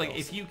garbage piles. But like,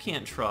 if you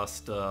can't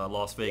trust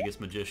Las Vegas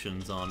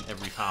magicians on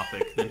every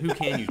topic, then who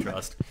can you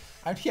trust?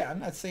 I'm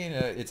not saying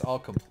it's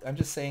all I'm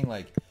just saying,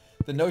 like,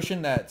 the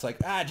notion that it's like,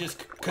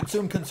 just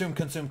consume.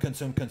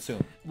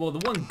 Well,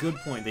 the one good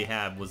point they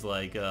had was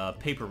like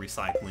paper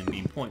recycling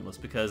being pointless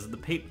because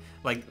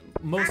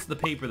most of the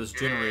paper that's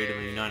generated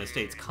in the United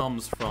States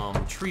comes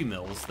from tree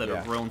mills that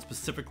are grown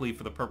specifically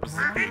for the purposes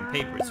of creating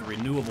paper. It's a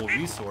renewable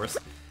resource,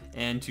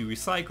 and to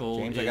recycle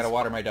James, I gotta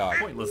water my dog.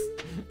 Pointless.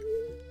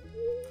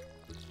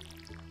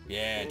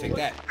 Yeah, take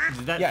that.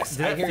 Did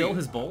that fill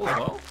his bowl as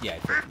well? Yeah,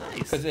 nice.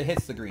 Because it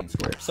hits the green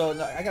square. So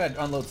I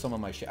gotta unload some of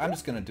my shit. I'm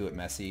just gonna do it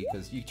messy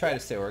because you try to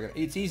stay organized.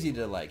 It's easy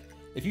to like,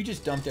 if you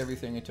just dumped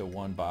everything into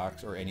one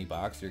box or any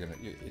box, you're gonna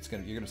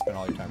spend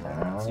all your time running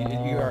around. So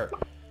you are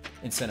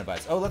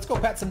incentivized. Oh, let's go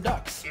pet some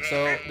ducks.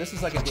 So this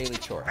is like a daily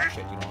chore. Oh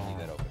shit, you don't leave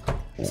that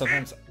open.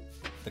 Sometimes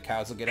the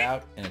cows will get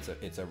out and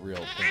it's a real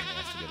pain in the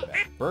ass to get it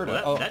back. Bird.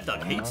 Well, that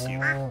duck hates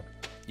you.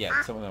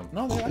 Yeah, some of them.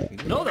 No, they like me.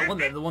 No, the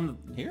one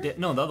here.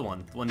 No, the other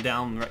one. The one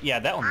down. Right, yeah,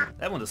 that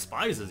one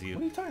despises you.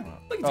 What are you talking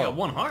about? Look, it's got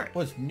one heart.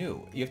 Well, it's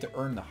new. You have to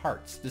earn the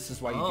hearts. This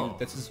is why you do.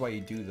 This is why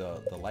you do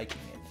the liking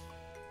it.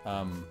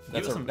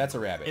 That's a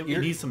rabbit. It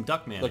needs some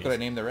duck mayonnaise. Look what I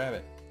named the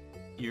rabbit.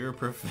 Ear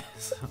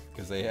professor.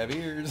 Because they have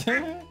ears.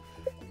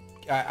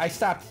 I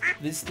stopped.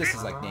 This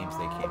is like names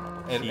they came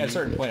up with. At a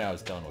certain point, I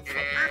was done with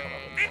fucking coming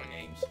up with more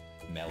names.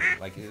 Melly.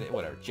 like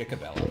whatever,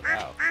 Chickabella.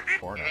 Wow,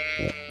 porno.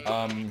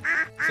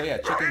 So yeah,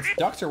 chickens,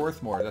 ducks are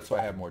worth more. That's why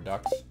I have more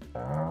ducks.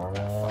 Oh, fuck,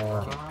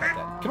 I can't cut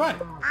that. Come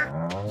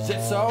on. Is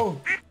it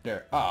so?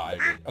 There. Oh, I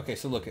did. Okay,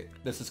 so look,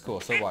 this is cool.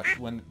 So watch,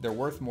 when they're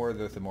worth more,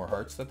 the more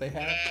hearts that they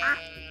have.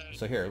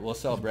 So here, we'll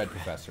sell Bread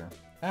Professor.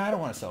 I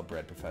don't want to sell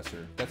Bread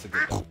Professor. That's a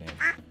good duck name.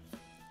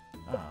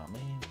 Oh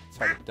man, it's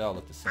hard to tell.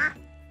 Look the same.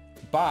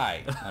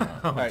 Buy. I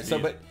don't know. All right, so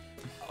but.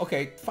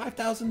 Okay,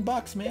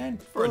 $5,000, man.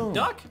 For a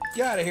duck?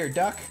 Get out of here,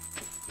 duck.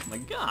 Oh my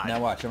god.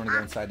 Now watch, I'm gonna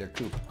go inside their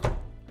coop.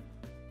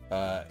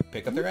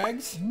 Pick up their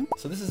eggs.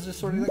 So this is just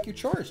sort of like your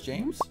chores,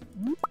 James.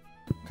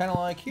 Kind of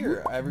like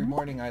here. Every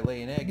morning I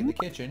lay an egg in the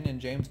kitchen and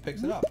James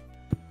picks it up.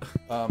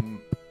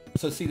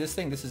 So see this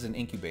thing, this is an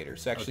incubator.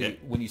 So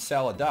actually, when you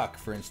sell a duck,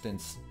 for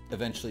instance,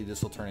 eventually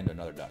this will turn into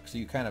another duck. So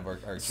you kind of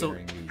are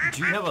generating new. Do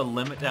you have a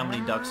limit to how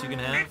many ducks you can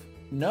have?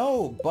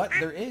 No, but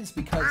there is,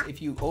 because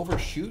if you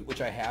overshoot, which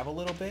I have a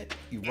little bit,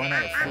 you run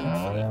out of food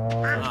for them.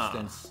 For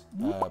instance,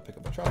 pick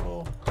up a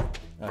truffle.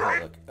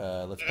 Here, look.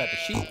 Let's pet the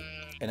sheep,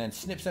 and then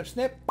snip, snip,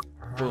 snip.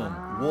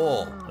 Boom.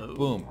 Wool. Oh.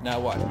 Boom. Now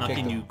watch. Now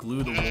can you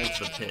glue the wool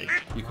to the pig?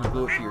 You can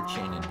glue it to your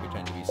chin and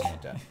pretend to be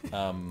Santa.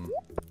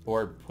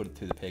 Or put it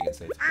to the pig and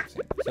say it's a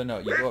Santa. So no,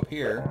 you go up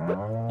here,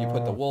 you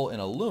put the wool in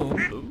a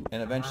loom,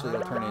 and eventually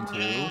it'll turn into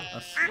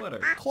a sweater.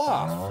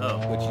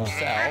 Cloth, which you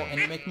sell and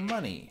you make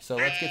money. So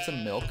let's get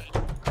some milk.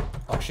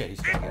 Oh shit,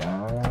 he's trying to get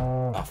out.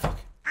 Oh fuck.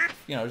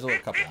 You know, there's a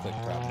little couple of click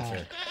problems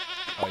here.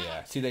 Oh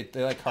yeah. See, they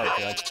like heart.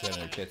 They like having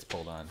their tits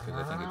pulled on because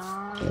I think it's,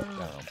 I don't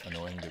know,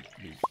 annoying to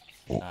be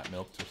not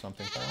milked or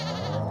something.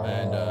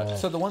 And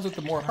so the ones with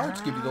the more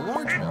hearts give you the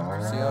large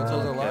milk. See how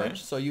those are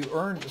large? So you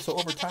earn, so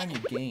over time you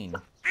gain.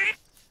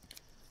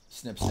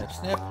 Snip, snip,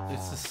 snip.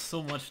 It's just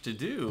so much to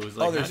do. It's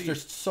like, oh,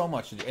 there's so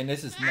much to do. And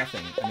this is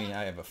nothing. I mean,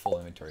 I have a full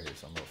inventory here,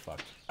 so I'm a little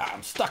fucked. Ah,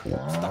 I'm stuck.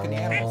 I'm stuck in the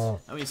animals.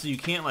 I mean, so you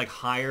can't like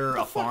hire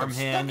a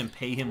farmhand and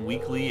pay him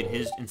weekly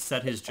at and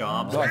set his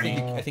jobs? No, I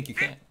think you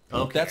can.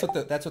 Okay.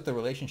 That's what the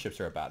relationships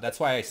are about. That's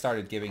why I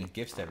started giving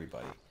gifts to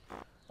everybody.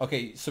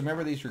 Okay, so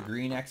remember these were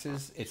green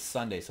X's? It's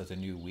Sunday, so it's a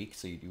new week,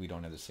 so we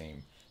don't have the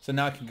same. So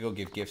now I can go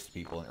give gifts to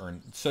people and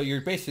earn. So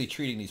you're basically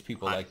treating these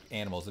people like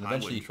animals, and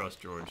eventually, I wouldn't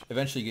trust George.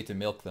 Eventually, you get to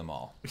milk them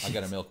all. I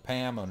got to milk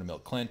Pam. I'm gonna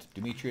milk Clint,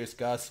 Demetrius,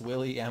 Gus,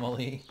 Willie,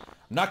 Emily.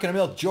 I'm not gonna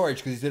milk George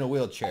because he's in a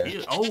wheelchair. I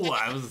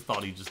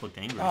thought he just looked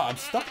angry. Oh, I'm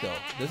stuck though.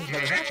 This is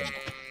what happened.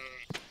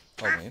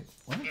 Oh wait,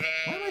 why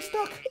am I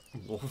stuck?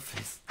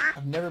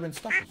 I've never been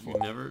stuck before. You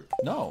never?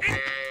 No.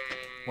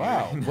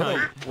 Wow,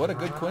 what a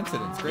good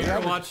coincidence. Great.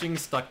 You're watching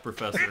Stuck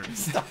Professor.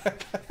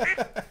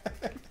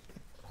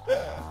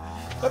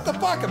 What the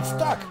fuck? I'm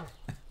stuck.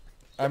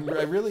 I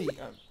really.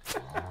 I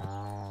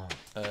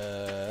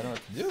don't know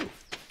what to do.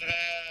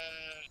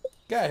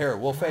 Get out of here,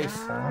 wolf face.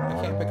 I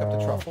can't pick up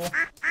the truffle.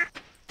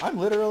 I'm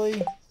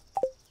literally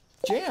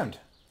jammed.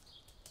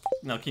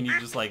 Now, can you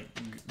just like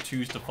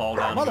choose to fall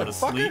down and go to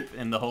sleep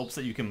in the hopes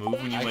that you can move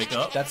when you wake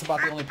up? That's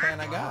about the only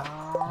plan I got.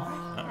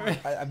 All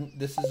right.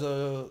 This is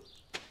a.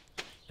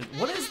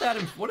 What is that?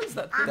 What is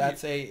that thing?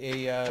 That's a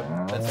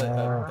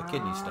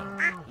kidney stone.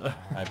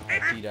 I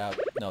peed out.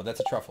 No, that's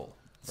a truffle.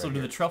 So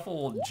do the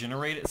truffle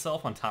generate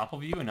itself on top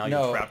of you, and now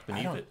you're trapped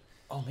beneath it?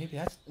 Oh, maybe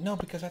that's no,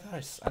 because I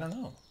thought I don't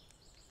know.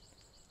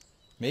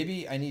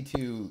 Maybe I need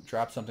to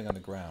drop something on the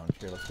ground.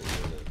 Here, let's get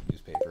rid of the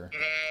newspaper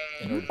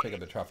in order to pick up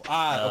the truffle.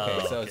 Ah,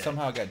 okay. So it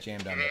somehow got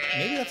jammed on there.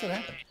 Maybe that's what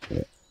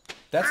happened.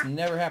 That's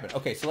never happened.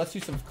 Okay, so let's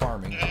do some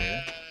farming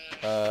here.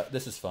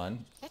 This is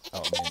fun. Oh,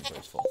 my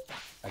inventory's full.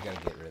 I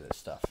gotta get rid of this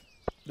stuff.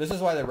 This is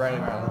why the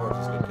riding around on the horse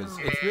is good, because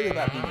it's really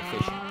about being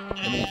efficient.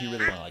 I mean, if you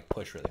really want to like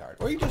push really hard,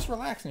 or you just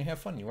relax and you have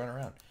fun, you run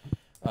around.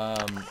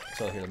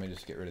 So here, let me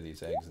just get rid of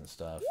these eggs and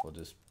stuff.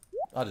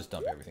 I'll just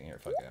dump everything here.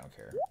 Fuck it, I don't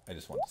care. I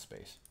just want the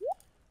space.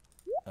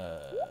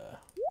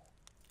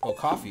 Oh,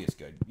 coffee is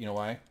good. You know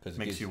why? Because it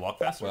makes you walk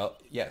faster. Well,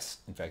 yes.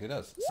 In fact, it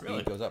does.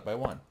 Speed goes up by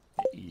 1.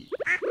 Hey.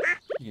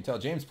 You can tell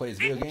James plays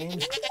video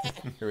games.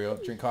 Here we go.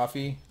 Drink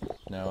coffee.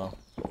 No.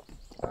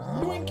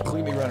 Yoink. Look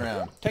at me run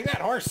around. Take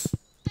that, horse!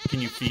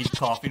 Can you feed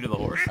coffee to the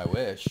horse? I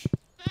wish.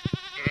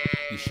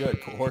 You should.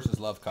 Horses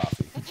love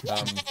coffee.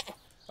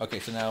 Okay,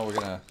 so now we're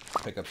gonna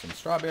pick up some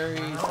strawberries.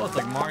 Oh, it's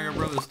like Mario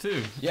Brothers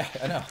 2. Yeah,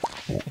 I know.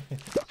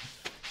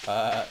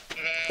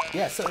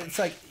 Yeah, so it's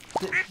like,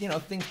 you know,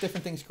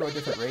 different things grow at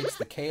different rates.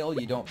 The kale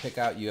you don't pick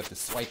out, you have to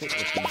swipe it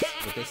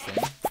with this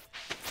thing.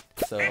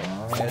 So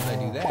as I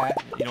do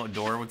that, you know what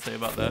Dora would say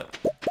about that?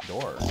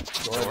 Dora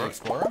the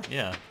Explorer?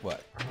 Yeah.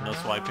 What? No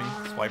swiping.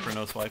 Swiper,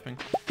 no swiping.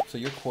 So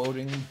you're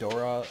quoting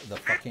Dora the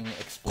fucking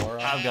Explorer?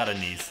 I've got a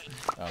niece.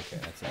 Okay,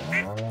 that's it.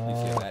 You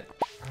see that?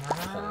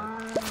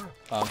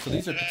 So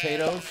these are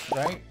potatoes,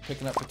 right?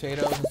 Picking up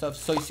potatoes and stuff.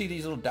 So you see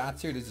these little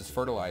dots here? This is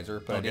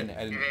fertilizer, but I didn't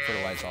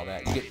fertilize all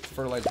that. You get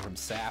fertilizer from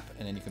sap,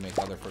 and then you can make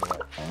other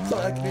fertilizer. So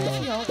like,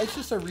 you know, it's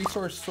just a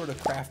resource sort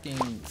of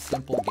crafting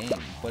simple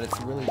game, but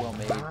it's really well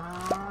made.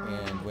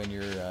 And when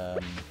you're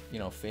you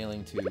know,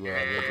 failing to live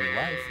your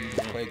life, you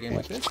just play a game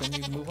like this and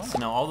you move on. So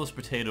now all those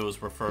potatoes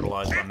were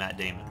fertilized by Matt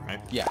Damon, right?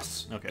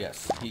 Yes. Okay.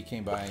 Yes. He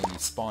came by and he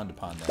spawned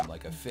upon them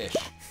like a fish.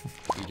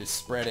 He just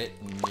spread it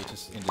and it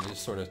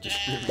just sort of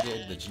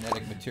distributed. The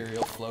genetic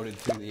material floated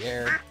through the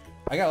air.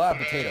 I got a lot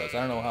of potatoes. I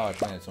don't know how I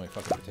planted so many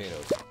fucking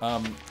potatoes.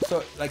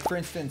 So like for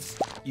instance,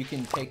 you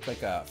can take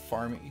like a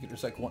farming.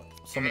 There's like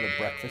some of the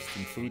breakfasts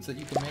and foods that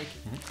you can make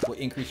will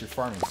increase your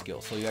farming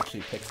skills. So you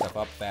actually pick stuff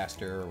up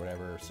faster or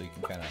whatever. So you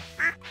can kind of.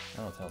 I don't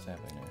know what the hell's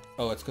happening there.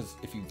 Oh, it's because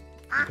if you,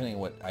 depending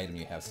on what item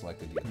you have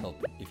selected,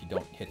 if you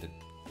don't hit the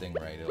thing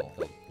right, he'll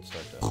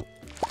start to.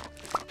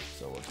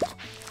 So we'll just.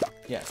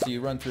 Yeah. So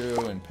you run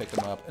through and pick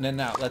them up, and then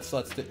now let's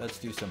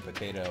do some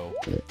potato.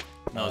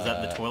 Oh, is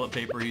that the toilet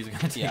paper he's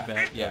gonna take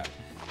back? Yeah.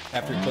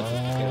 After he puts his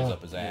potatoes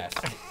up his ass.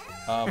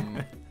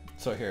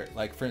 So here,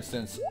 like for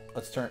instance,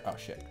 let's turn. Oh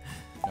shit.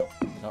 Nope.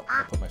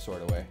 I'll put my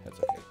sword away. That's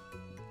okay.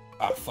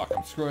 Ah, fuck.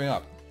 I'm screwing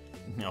up.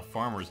 Now,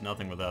 farmer's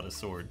nothing without a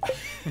sword.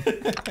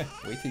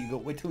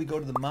 Wait till we go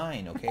to the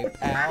mine, okay,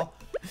 pal?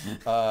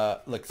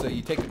 Look. So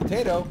you take the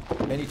potato,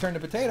 and you turn the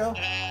potato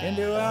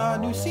into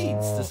new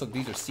seeds.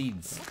 These are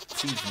seeds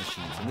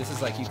machines, and this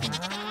is like you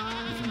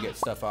can get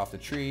stuff off the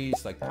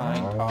trees, like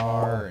pine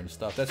tar and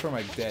stuff. That's where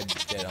my dead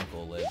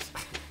uncle lives.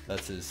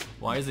 That's his.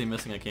 Why is he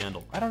missing a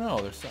candle? I don't know.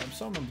 There's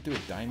some of them do a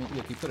diamond.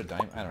 Look, you put a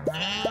diamond. I don't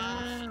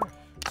know.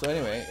 So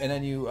anyway, and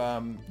then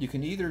you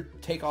can either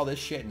take all this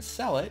shit and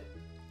sell it,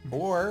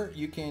 or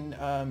you can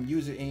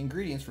use it in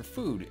ingredients for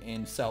food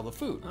and sell the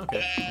food.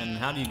 Okay. And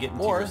how do you get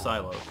into your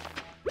silo?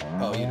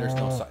 Oh, yeah,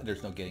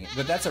 there's no getting it.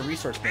 But that's a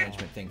resource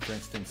management thing. For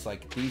instance,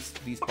 like these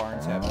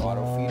barns have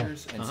auto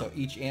feeders, and so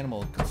each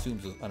animal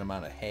consumes an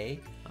amount of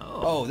hay.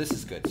 Oh, this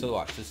is good. So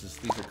watch,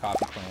 these are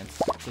coffee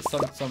plants. So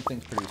some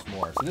things produce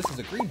more. So this is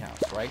a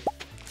greenhouse, right?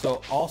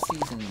 So all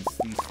seasons,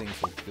 this will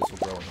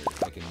grow in here.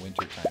 Like in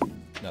winter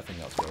time, nothing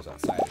else grows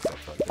outside except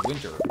for like the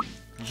winter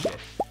shit.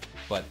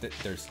 But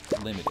there's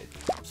limited.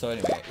 So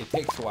anyway, it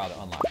takes a while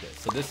to unlock this.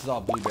 So this is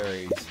all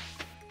blueberries.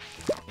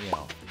 You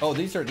know. Oh,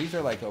 these are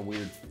like a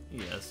weird.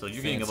 Yeah. So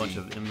you're getting a bunch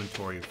of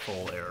inventory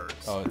full errors.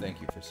 Oh,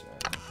 thank you for saying.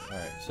 All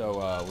right. So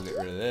we'll get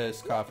rid of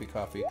this coffee,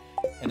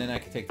 and then I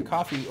can take the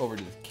coffee over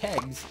to the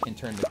kegs and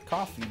turn the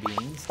coffee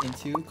beans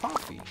into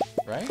coffee.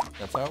 Right?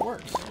 That's how it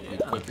works. Yeah. You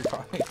cook your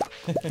coffee.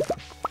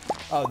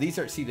 Oh, these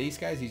are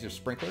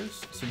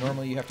sprinklers. So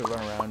normally you have to run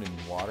around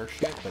and water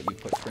shit, but you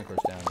put sprinklers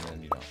down and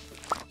then you don't.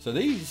 So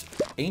these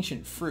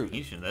ancient fruit.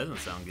 Ancient, that doesn't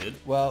sound good.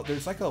 Well,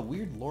 there's like a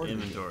weird lore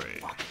inventory.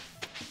 Fuck.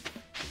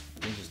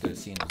 I'm just good at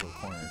seeing those little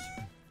corners.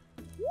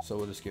 So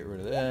we'll just get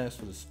rid of this.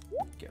 We'll just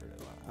get rid of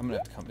that. I'm gonna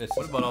have to come.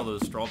 What about all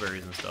those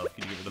strawberries and stuff?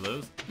 Can you get rid of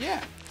those?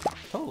 Yeah,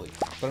 totally.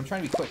 But I'm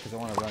trying to be quick because I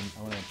want to run.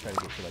 I want to try to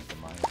get to like the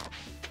mine.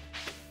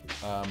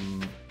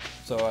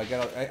 So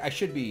I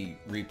should be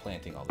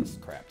replanting all this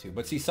crap too.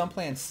 But see, some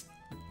plants,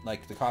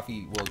 like the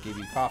coffee, will give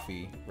you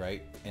coffee,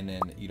 right? And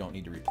then you don't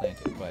need to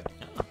replant it. But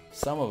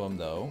some of them,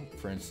 though,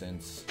 for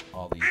instance,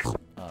 all these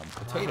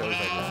potatoes,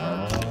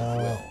 I just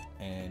will.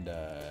 And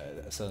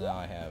so now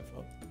I have.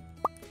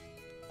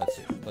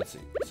 Let's see.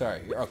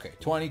 Sorry. Okay,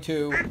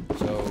 22.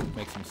 So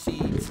make some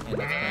seeds and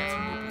let's plant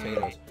some new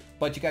potatoes.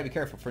 But you gotta be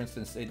careful. For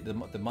instance,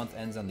 the month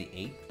ends on the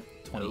 8th.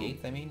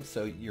 28th, I mean.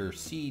 So your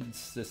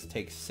seeds, this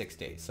takes 6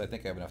 days. So I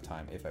think I have enough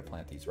time if I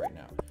plant these right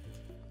now.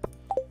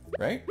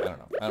 Right? I don't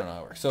know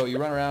how it works. So you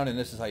run around and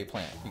this is how you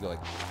plant. You go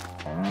like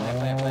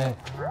plant.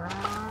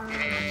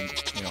 And,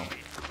 you know,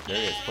 there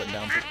he is,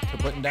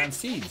 putting down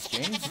seeds,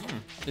 James.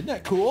 Isn't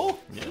that cool?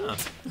 Yeah.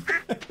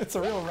 It's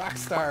a real rock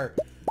star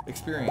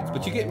experience.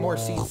 But you get more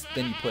seeds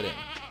than you put in.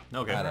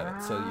 Okay. Out of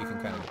it. So you can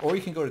kind of, or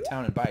you can go to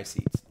town and buy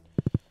seeds.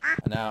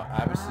 Now,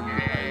 obviously,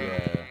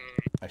 I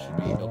should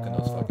be milking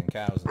those fucking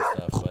cows and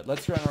stuff, but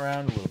let's run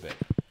around a little bit.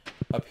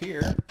 Up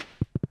here,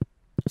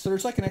 so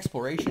there's like an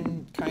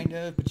exploration, kind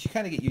of, but you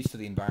kind of get used to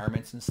the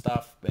environments and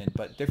stuff,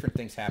 but different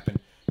things happen.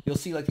 You'll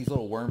see like these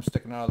little worms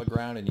sticking out of the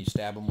ground, and you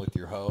stab them with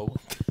your hoe.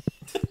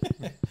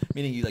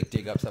 Meaning you like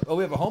dig up stuff. Oh,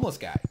 we have a homeless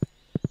guy.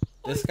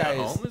 This guy is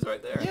homeless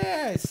right there.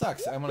 Yeah, it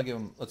sucks.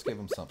 Let's give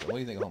him something. What do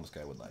you think a homeless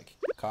guy would like?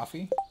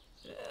 Coffee?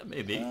 Yeah,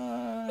 maybe.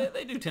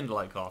 They do tend to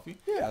like coffee.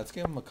 Yeah, let's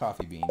give him a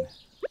coffee bean.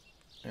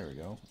 There we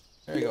go.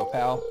 There you go,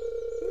 pal.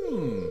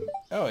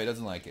 Oh, he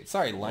doesn't like it.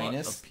 Sorry,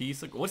 Linus.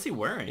 What's he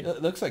wearing?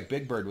 It looks like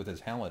Big Bird with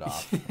his helmet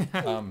off.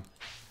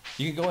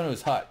 You can go into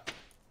his hut.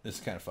 This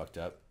is kind of fucked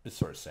up. It's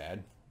sort of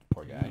sad.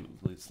 Poor guy.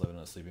 He's living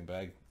in a sleeping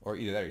bag. Or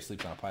either that or he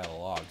sleeps on a pile of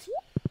logs.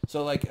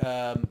 So, like...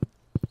 and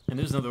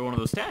there's another one of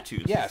those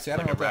statues. Yeah, see, I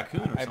don't like know a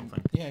raccoon or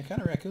something. Yeah,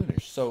 kind of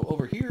raccoonish. So,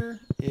 over here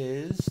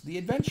is the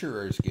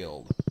Adventurers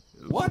Guild.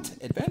 Ooh. What?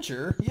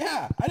 Adventure?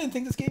 Yeah, I didn't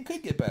think this game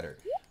could get better.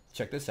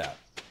 Check this out.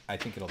 I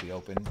think it'll be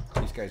open.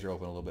 These guys are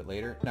open a little bit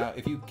later. Now,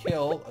 if you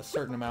kill a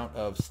certain amount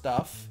of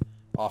stuff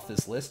off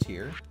this list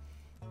here,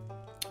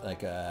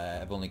 like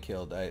I've only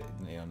killed,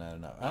 not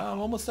enough. I'm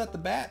almost at the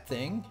bat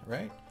thing,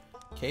 right?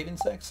 Cave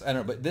insects? I don't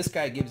know, but this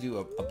guy gives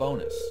you a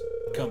bonus.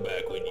 Come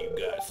back when you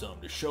got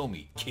something to show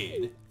me,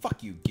 kid.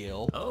 Fuck you,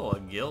 Gil. Oh, a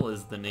Gil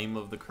is the name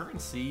of the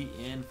currency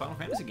in Final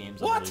Fantasy games.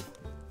 What?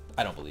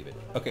 I don't believe it.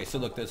 Okay, so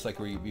look, this like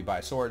where you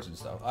buy swords and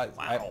stuff.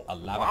 Wow. A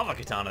lava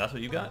katana. That's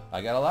what you got. I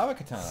got a lava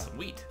katana.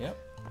 Sweet. Yep.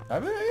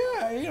 I've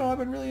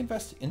been really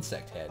invested.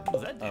 Insect head. What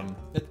does that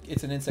do?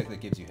 It's an insect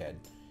that gives you head.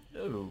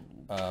 Oh.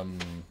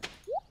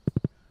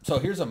 So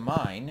here's a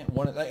mine.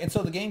 And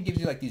so the game gives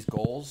you like these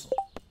goals.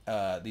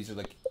 These are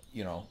like,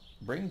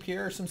 bring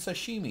Pierre some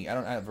sashimi. I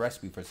don't have a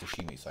recipe for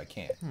sashimi, so I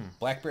can't.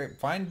 Blackberry,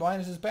 find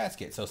Linus's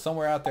basket. So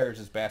somewhere out there is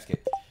his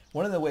basket.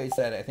 One of the ways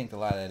that I think a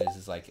lot of that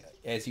is like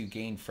as you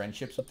gain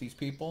friendships with these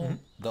people,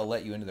 they'll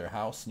let you into their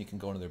house and you can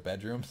go into their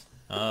bedrooms.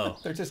 Oh.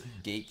 They're just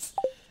gates,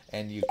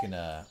 and you can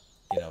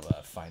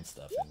find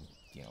stuff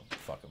and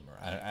fuck them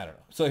around. I don't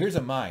know. So here's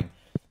a mine.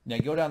 Now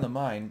you go down the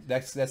mine.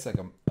 That's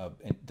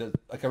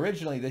like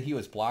originally that he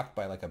was blocked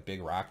by like a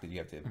big rock that you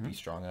have to be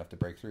strong enough to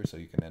break through, so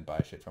you can then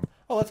buy shit from.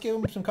 Oh, let's give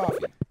him some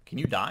coffee. Can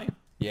you die?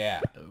 Yeah,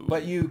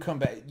 but you come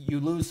back. You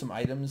lose some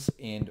items,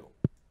 and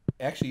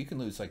actually you can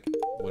lose like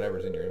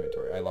whatever's in your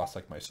inventory. I lost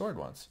like my sword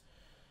once.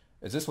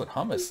 Is this what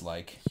hummus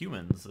like?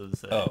 Humans.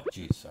 Is, Oh,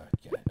 jeez, sorry.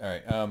 Get it. All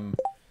right.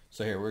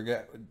 So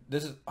here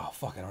this is. Oh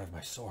fuck! I don't have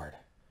my sword.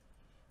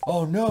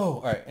 Oh no!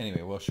 All right.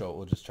 Anyway, we'll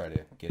just try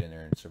to get in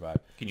there and survive.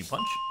 Can you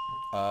punch?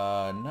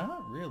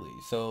 Not really.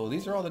 So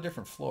these are all the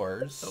different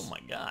floors. Oh my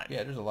god.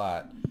 Yeah, there's a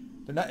lot.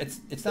 They're not.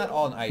 It's not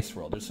all an ice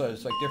world. It's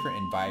like different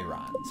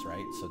environs,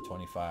 right? So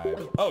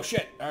 25. Oh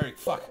shit! All right,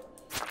 fuck.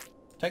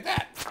 Take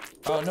that.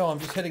 Oh no, I'm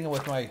just hitting him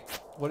with my.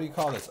 What do you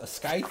call this? A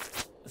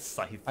scythe?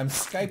 Scythe. I'm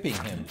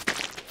skyping him.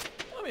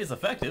 I mean, it's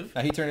effective.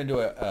 Now he turned into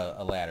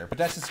a ladder, but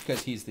that's just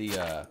because he's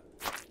the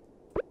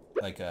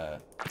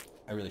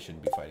I really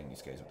shouldn't be fighting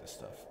these guys with this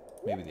stuff.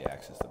 Maybe the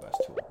axe is the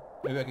best tool.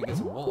 Maybe I could get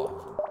some wool off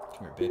of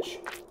him. Come here, bitch.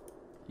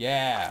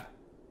 Yeah.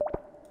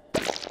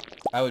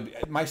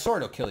 My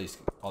sword will kill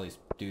all these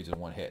dudes in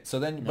one hit. So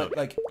then, but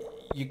like,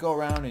 you go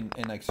around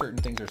and like certain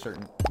things are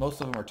certain.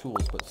 Most of them are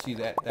tools, but see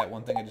that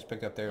one thing I just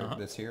picked up there,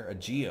 this here, a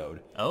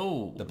geode.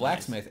 Oh. The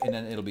blacksmith, and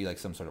then it'll be like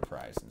some sort of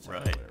prize and stuff.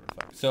 Right. Whatever the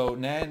fuck. So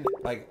then,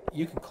 like,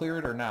 you can clear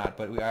it or not,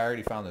 but I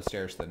already found the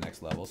stairs to the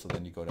next level. So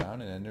then you go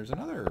down, and then there's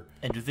another.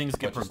 And do things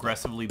get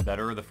progressively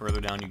better the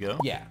further down you go?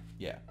 Yeah,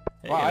 yeah.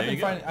 Hey, Well, there I've been you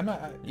go. finding. I'm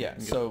not. Yeah.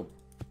 So.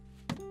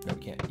 No,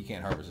 you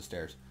can't harvest the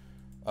stairs.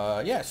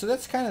 Yeah, so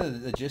that's kind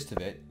of the gist of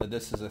it. But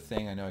this is a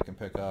thing I know I can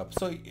pick up.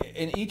 So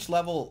in each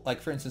level, like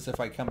for instance, if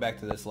I come back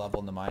to this level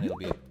in the mine, it'll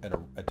be at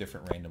a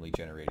different randomly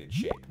generated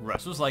shape. Right,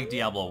 so it's like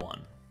Diablo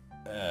 1.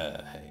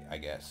 Hey, I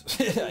guess.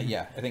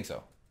 Yeah, I think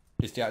so.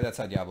 That's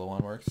how Diablo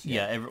 1 works?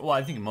 Yeah, well,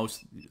 I think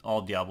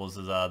all Diablos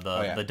is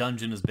the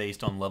dungeon is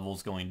based on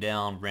levels going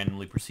down,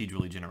 randomly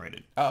procedurally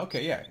generated. Oh,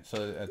 okay, yeah.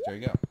 So there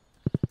you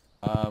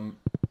go.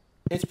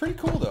 It's pretty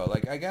cool though.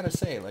 Like I gotta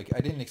say, like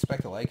I didn't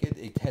expect to like it.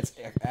 It has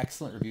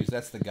excellent reviews.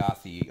 That's the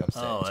gothy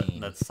upset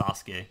teen. That's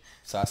Sasuke.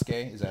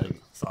 Sasuke? Is that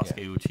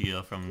Sasuke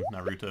Uchiha from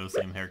Naruto,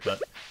 same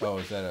haircut. Oh,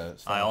 is that a?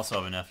 I also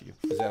have a nephew.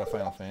 Is that a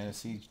Final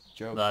Fantasy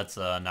joke? That's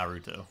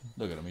Naruto.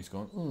 Look at him. He's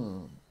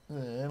going.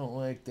 I don't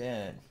like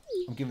that.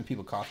 I'm giving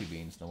people coffee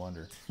beans. No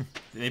wonder.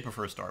 They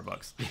prefer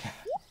Starbucks. Yeah.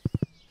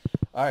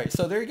 All right,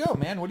 so there you go,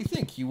 man. What do you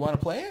think? You want to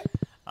play it?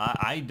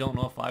 I don't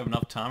know if I have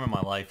enough time in my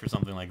life for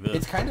something like this.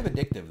 It's kind of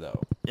addictive,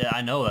 though. Yeah,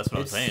 I know. That's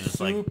what I'm saying. It's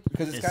like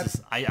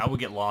because I would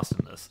get lost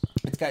in this.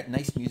 It's got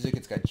nice music.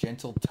 It's got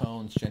gentle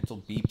tones,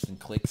 gentle beeps and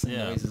clicks and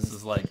noises. This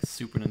is like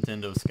Super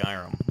Nintendo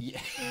Skyrim. Yeah.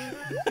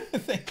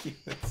 Thank you.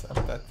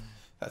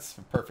 That's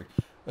perfect.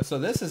 So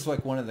this is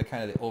like one of the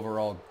kind of the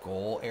overall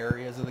goal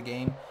areas of the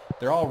game.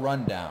 They're all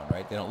run down,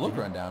 right? They don't look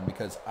run down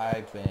because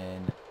I've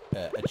been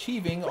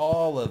achieving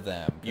all of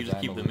them. You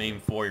just keep the main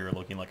foyer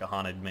looking like a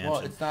haunted mansion.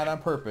 Well, it's not on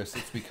purpose.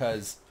 It's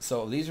because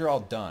so these are all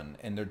done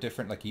and they're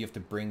different. Like you have to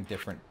bring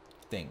different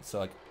things. So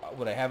like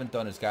what I haven't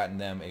done is gotten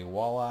them a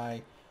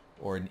walleye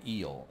or an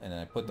eel, and then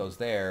I put those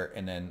there,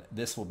 and then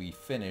this will be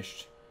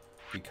finished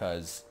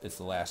because it's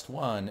the last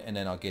one, and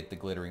then I'll get the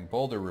glittering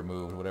boulder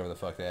removed, whatever the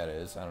fuck that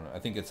is. I don't know. I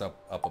think it's up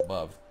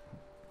above.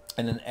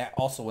 And then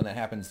also when that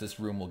happens, this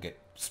room will get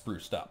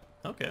spruced up.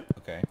 Okay.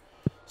 Okay.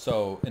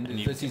 So, and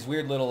there's these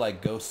weird little,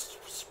 like, ghost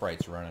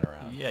sprites running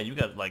around. Yeah, you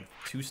got, like,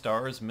 2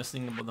 stars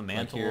missing above the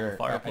mantle like of the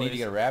fireplace. I need to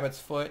get a rabbit's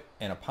foot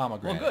and a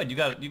pomegranate. Well,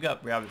 good. You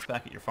got rabbits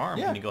back at your farm.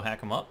 Yeah. Can you go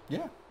hack them up?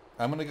 Yeah.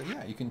 I'm going to go,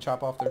 yeah, you can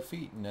chop off their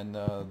feet, and then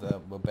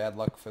well, bad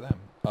luck for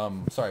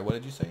them. Sorry, what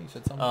did you say? You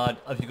said something?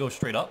 If you go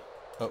straight up.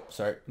 Oh,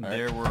 sorry.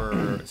 There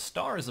were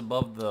stars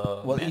above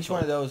the Well, mantle. each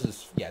one of those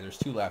is, yeah, there's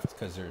 2 left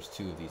because there's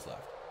 2 of these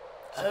left.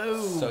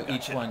 So gotcha.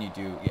 each one you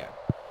do, yeah.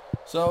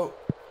 So,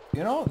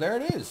 you know, there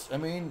it is. I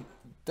mean,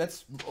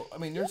 there's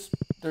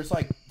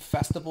like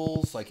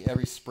festivals, like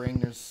every spring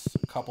there's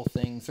a couple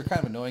things. They're kind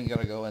of annoying, you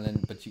gotta go, and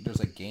then, there's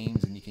like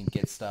games and you can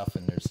get stuff,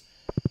 and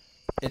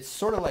it's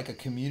sort of like a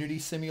community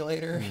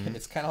simulator. Mm-hmm.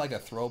 It's kind of like a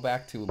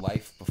throwback to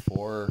life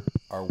before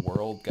our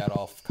world got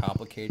all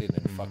complicated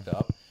and fucked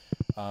up.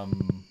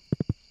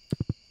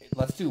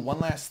 Let's do one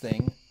last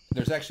thing.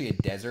 There's actually a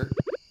desert.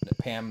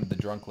 Pam, the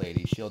drunk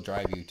lady, she'll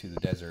drive you to the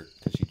desert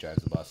because she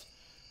drives the bus.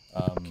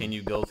 Can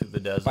you go through the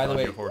desert by the on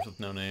way, your horse with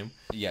no name?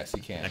 Yes,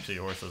 you can. Actually,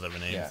 your horse does have a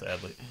name,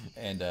 sadly.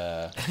 And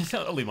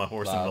I'll leave my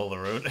horse in the middle of the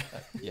road.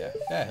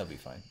 yeah, he'll be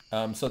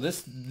fine. So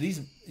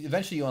these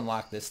eventually you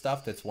unlock this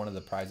stuff. That's one of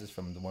the prizes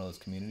from one of those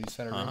community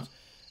center rooms,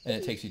 and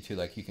it takes you to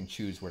like you can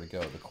choose where to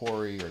go, the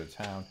quarry or the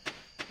town.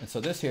 And so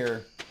this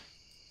here,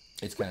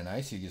 it's kind of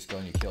nice. You just go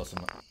and you kill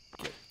some,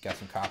 got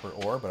some copper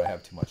ore, but I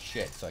have too much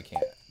shit, so I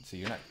can't. So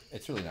you're not.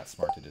 It's really not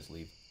smart to just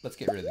leave. Let's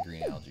get rid of the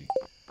green algae.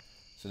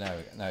 So now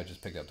I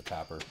just picked up the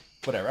copper.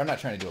 Whatever. I'm not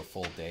trying to do a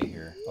full day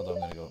here, although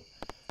I'm gonna go.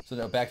 So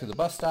now back to the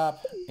bus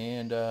stop,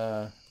 and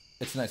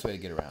it's a nice way to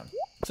get around.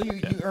 So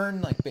you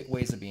earn like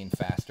ways of being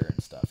faster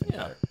and stuff and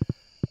better.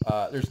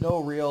 There's no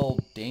real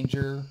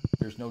danger.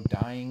 There's no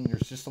dying.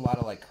 There's just a lot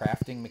of like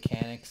crafting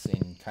mechanics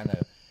and kind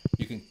of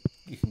you can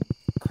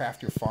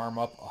craft your farm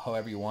up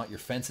however you want. Your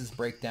fences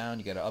break down.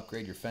 You got to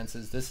upgrade your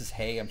fences. This is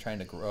hay I'm trying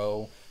to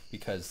grow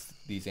because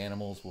these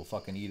animals will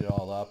fucking eat it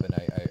all up, and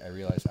I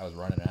realized I was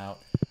running out.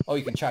 Oh,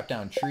 you can chop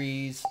down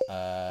trees,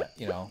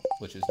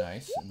 which is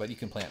nice, but you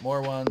can plant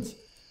more ones.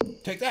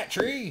 Take that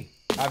tree!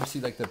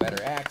 Obviously, like the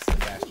better axe, the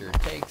faster it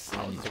takes.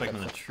 I was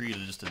expecting the tree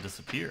to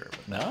disappear.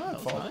 But no,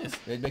 it falls. Nice.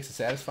 It makes a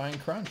satisfying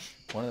crunch.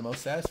 One of the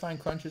most satisfying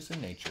crunches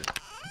in nature.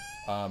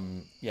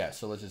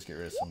 So let's just get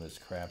rid of some of this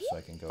crap so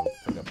I can go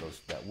pick up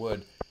that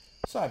wood.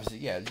 So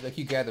obviously, like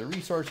you gather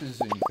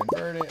resources and you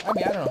convert it. I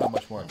mean, I don't know how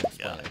much more I can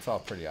explain. It's all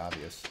pretty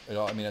obvious.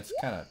 It's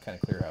kind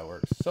of clear how it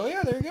works. So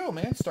yeah, there you go,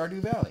 man. Stardew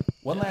Valley.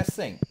 One last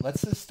thing.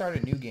 Let's just start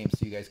a new game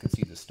so you guys can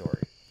see the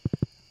story,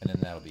 and then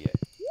that'll be it.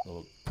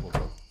 We'll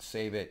go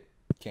save it,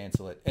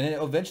 cancel it, and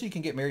then eventually you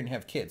can get married and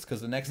have kids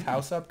because the next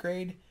house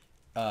upgrade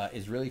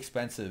is really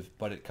expensive,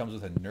 but it comes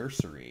with a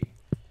nursery.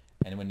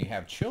 And when you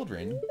have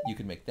children, you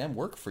can make them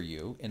work for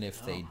you, and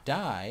if they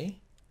die,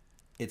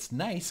 it's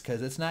nice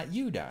because it's not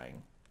you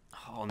dying.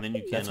 Oh, and then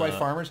you can. That's why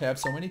farmers have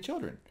so many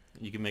children.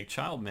 You can make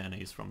child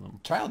mayonnaise from them.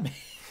 Child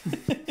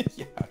mayonnaise.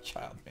 Yeah,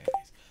 child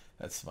mayonnaise.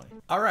 That's funny.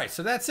 All right,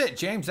 so that's it,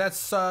 James. That's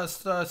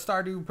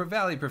Stardew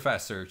Valley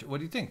Professor. What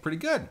do you think? Pretty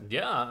good.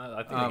 Yeah,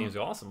 I think the game's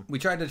awesome. We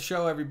tried to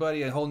show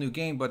everybody a whole new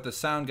game, but the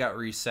sound got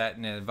reset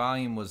and the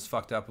volume was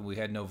fucked up and we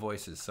had no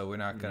voices, so we're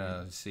not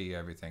going to see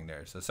everything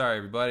there. So sorry,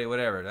 everybody,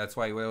 whatever. That's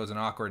why it was an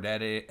awkward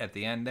edit at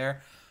the end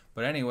there.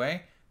 But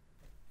anyway,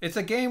 it's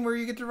a game where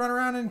you get to run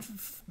around and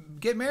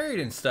get married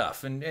and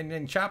stuff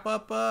and chop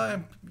up,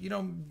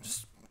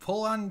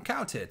 pull on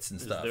cow tits and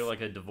stuff. Is there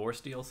like a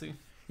divorce DLC?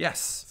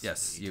 Yes.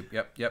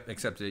 Yep.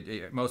 Except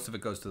most of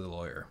it goes to the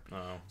lawyer.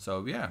 Oh.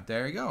 So yeah,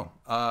 there you go.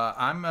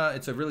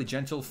 It's a really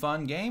gentle,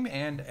 fun game,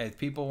 and if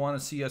people want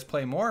to see us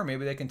play more,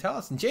 maybe they can tell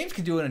us. And James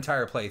can do an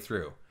entire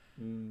playthrough.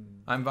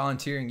 I'm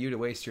volunteering you to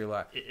waste your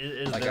life.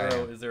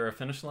 Is there a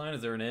finish line?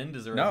 Is there an end?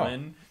 Is there a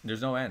win?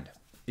 There's no end.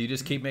 You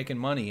just keep making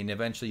money, and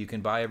eventually you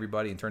can buy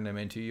everybody and turn them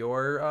into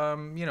your,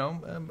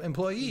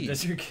 employees.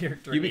 Does your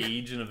character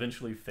age and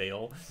eventually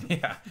fail?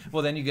 Yeah.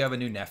 Well, then you have a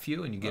new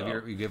nephew, and you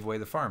give away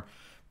the farm.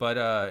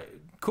 But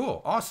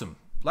cool, awesome.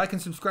 Like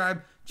and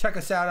subscribe. Check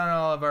us out on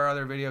all of our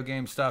other video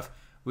game stuff.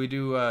 We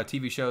do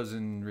TV shows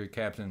and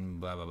recaps and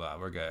blah blah blah.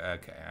 We're good.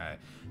 Okay, all right.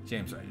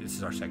 James, this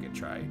is our second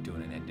try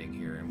doing an ending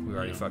here, and we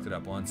already fucked it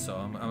up once. So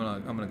I'm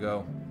gonna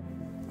go.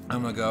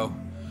 I'm gonna go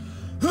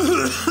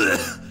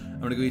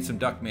eat some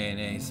duck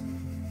mayonnaise.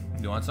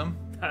 You want some?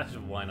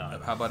 Why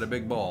not? How about a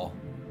big bowl?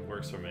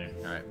 Works for me.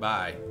 All right,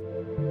 bye.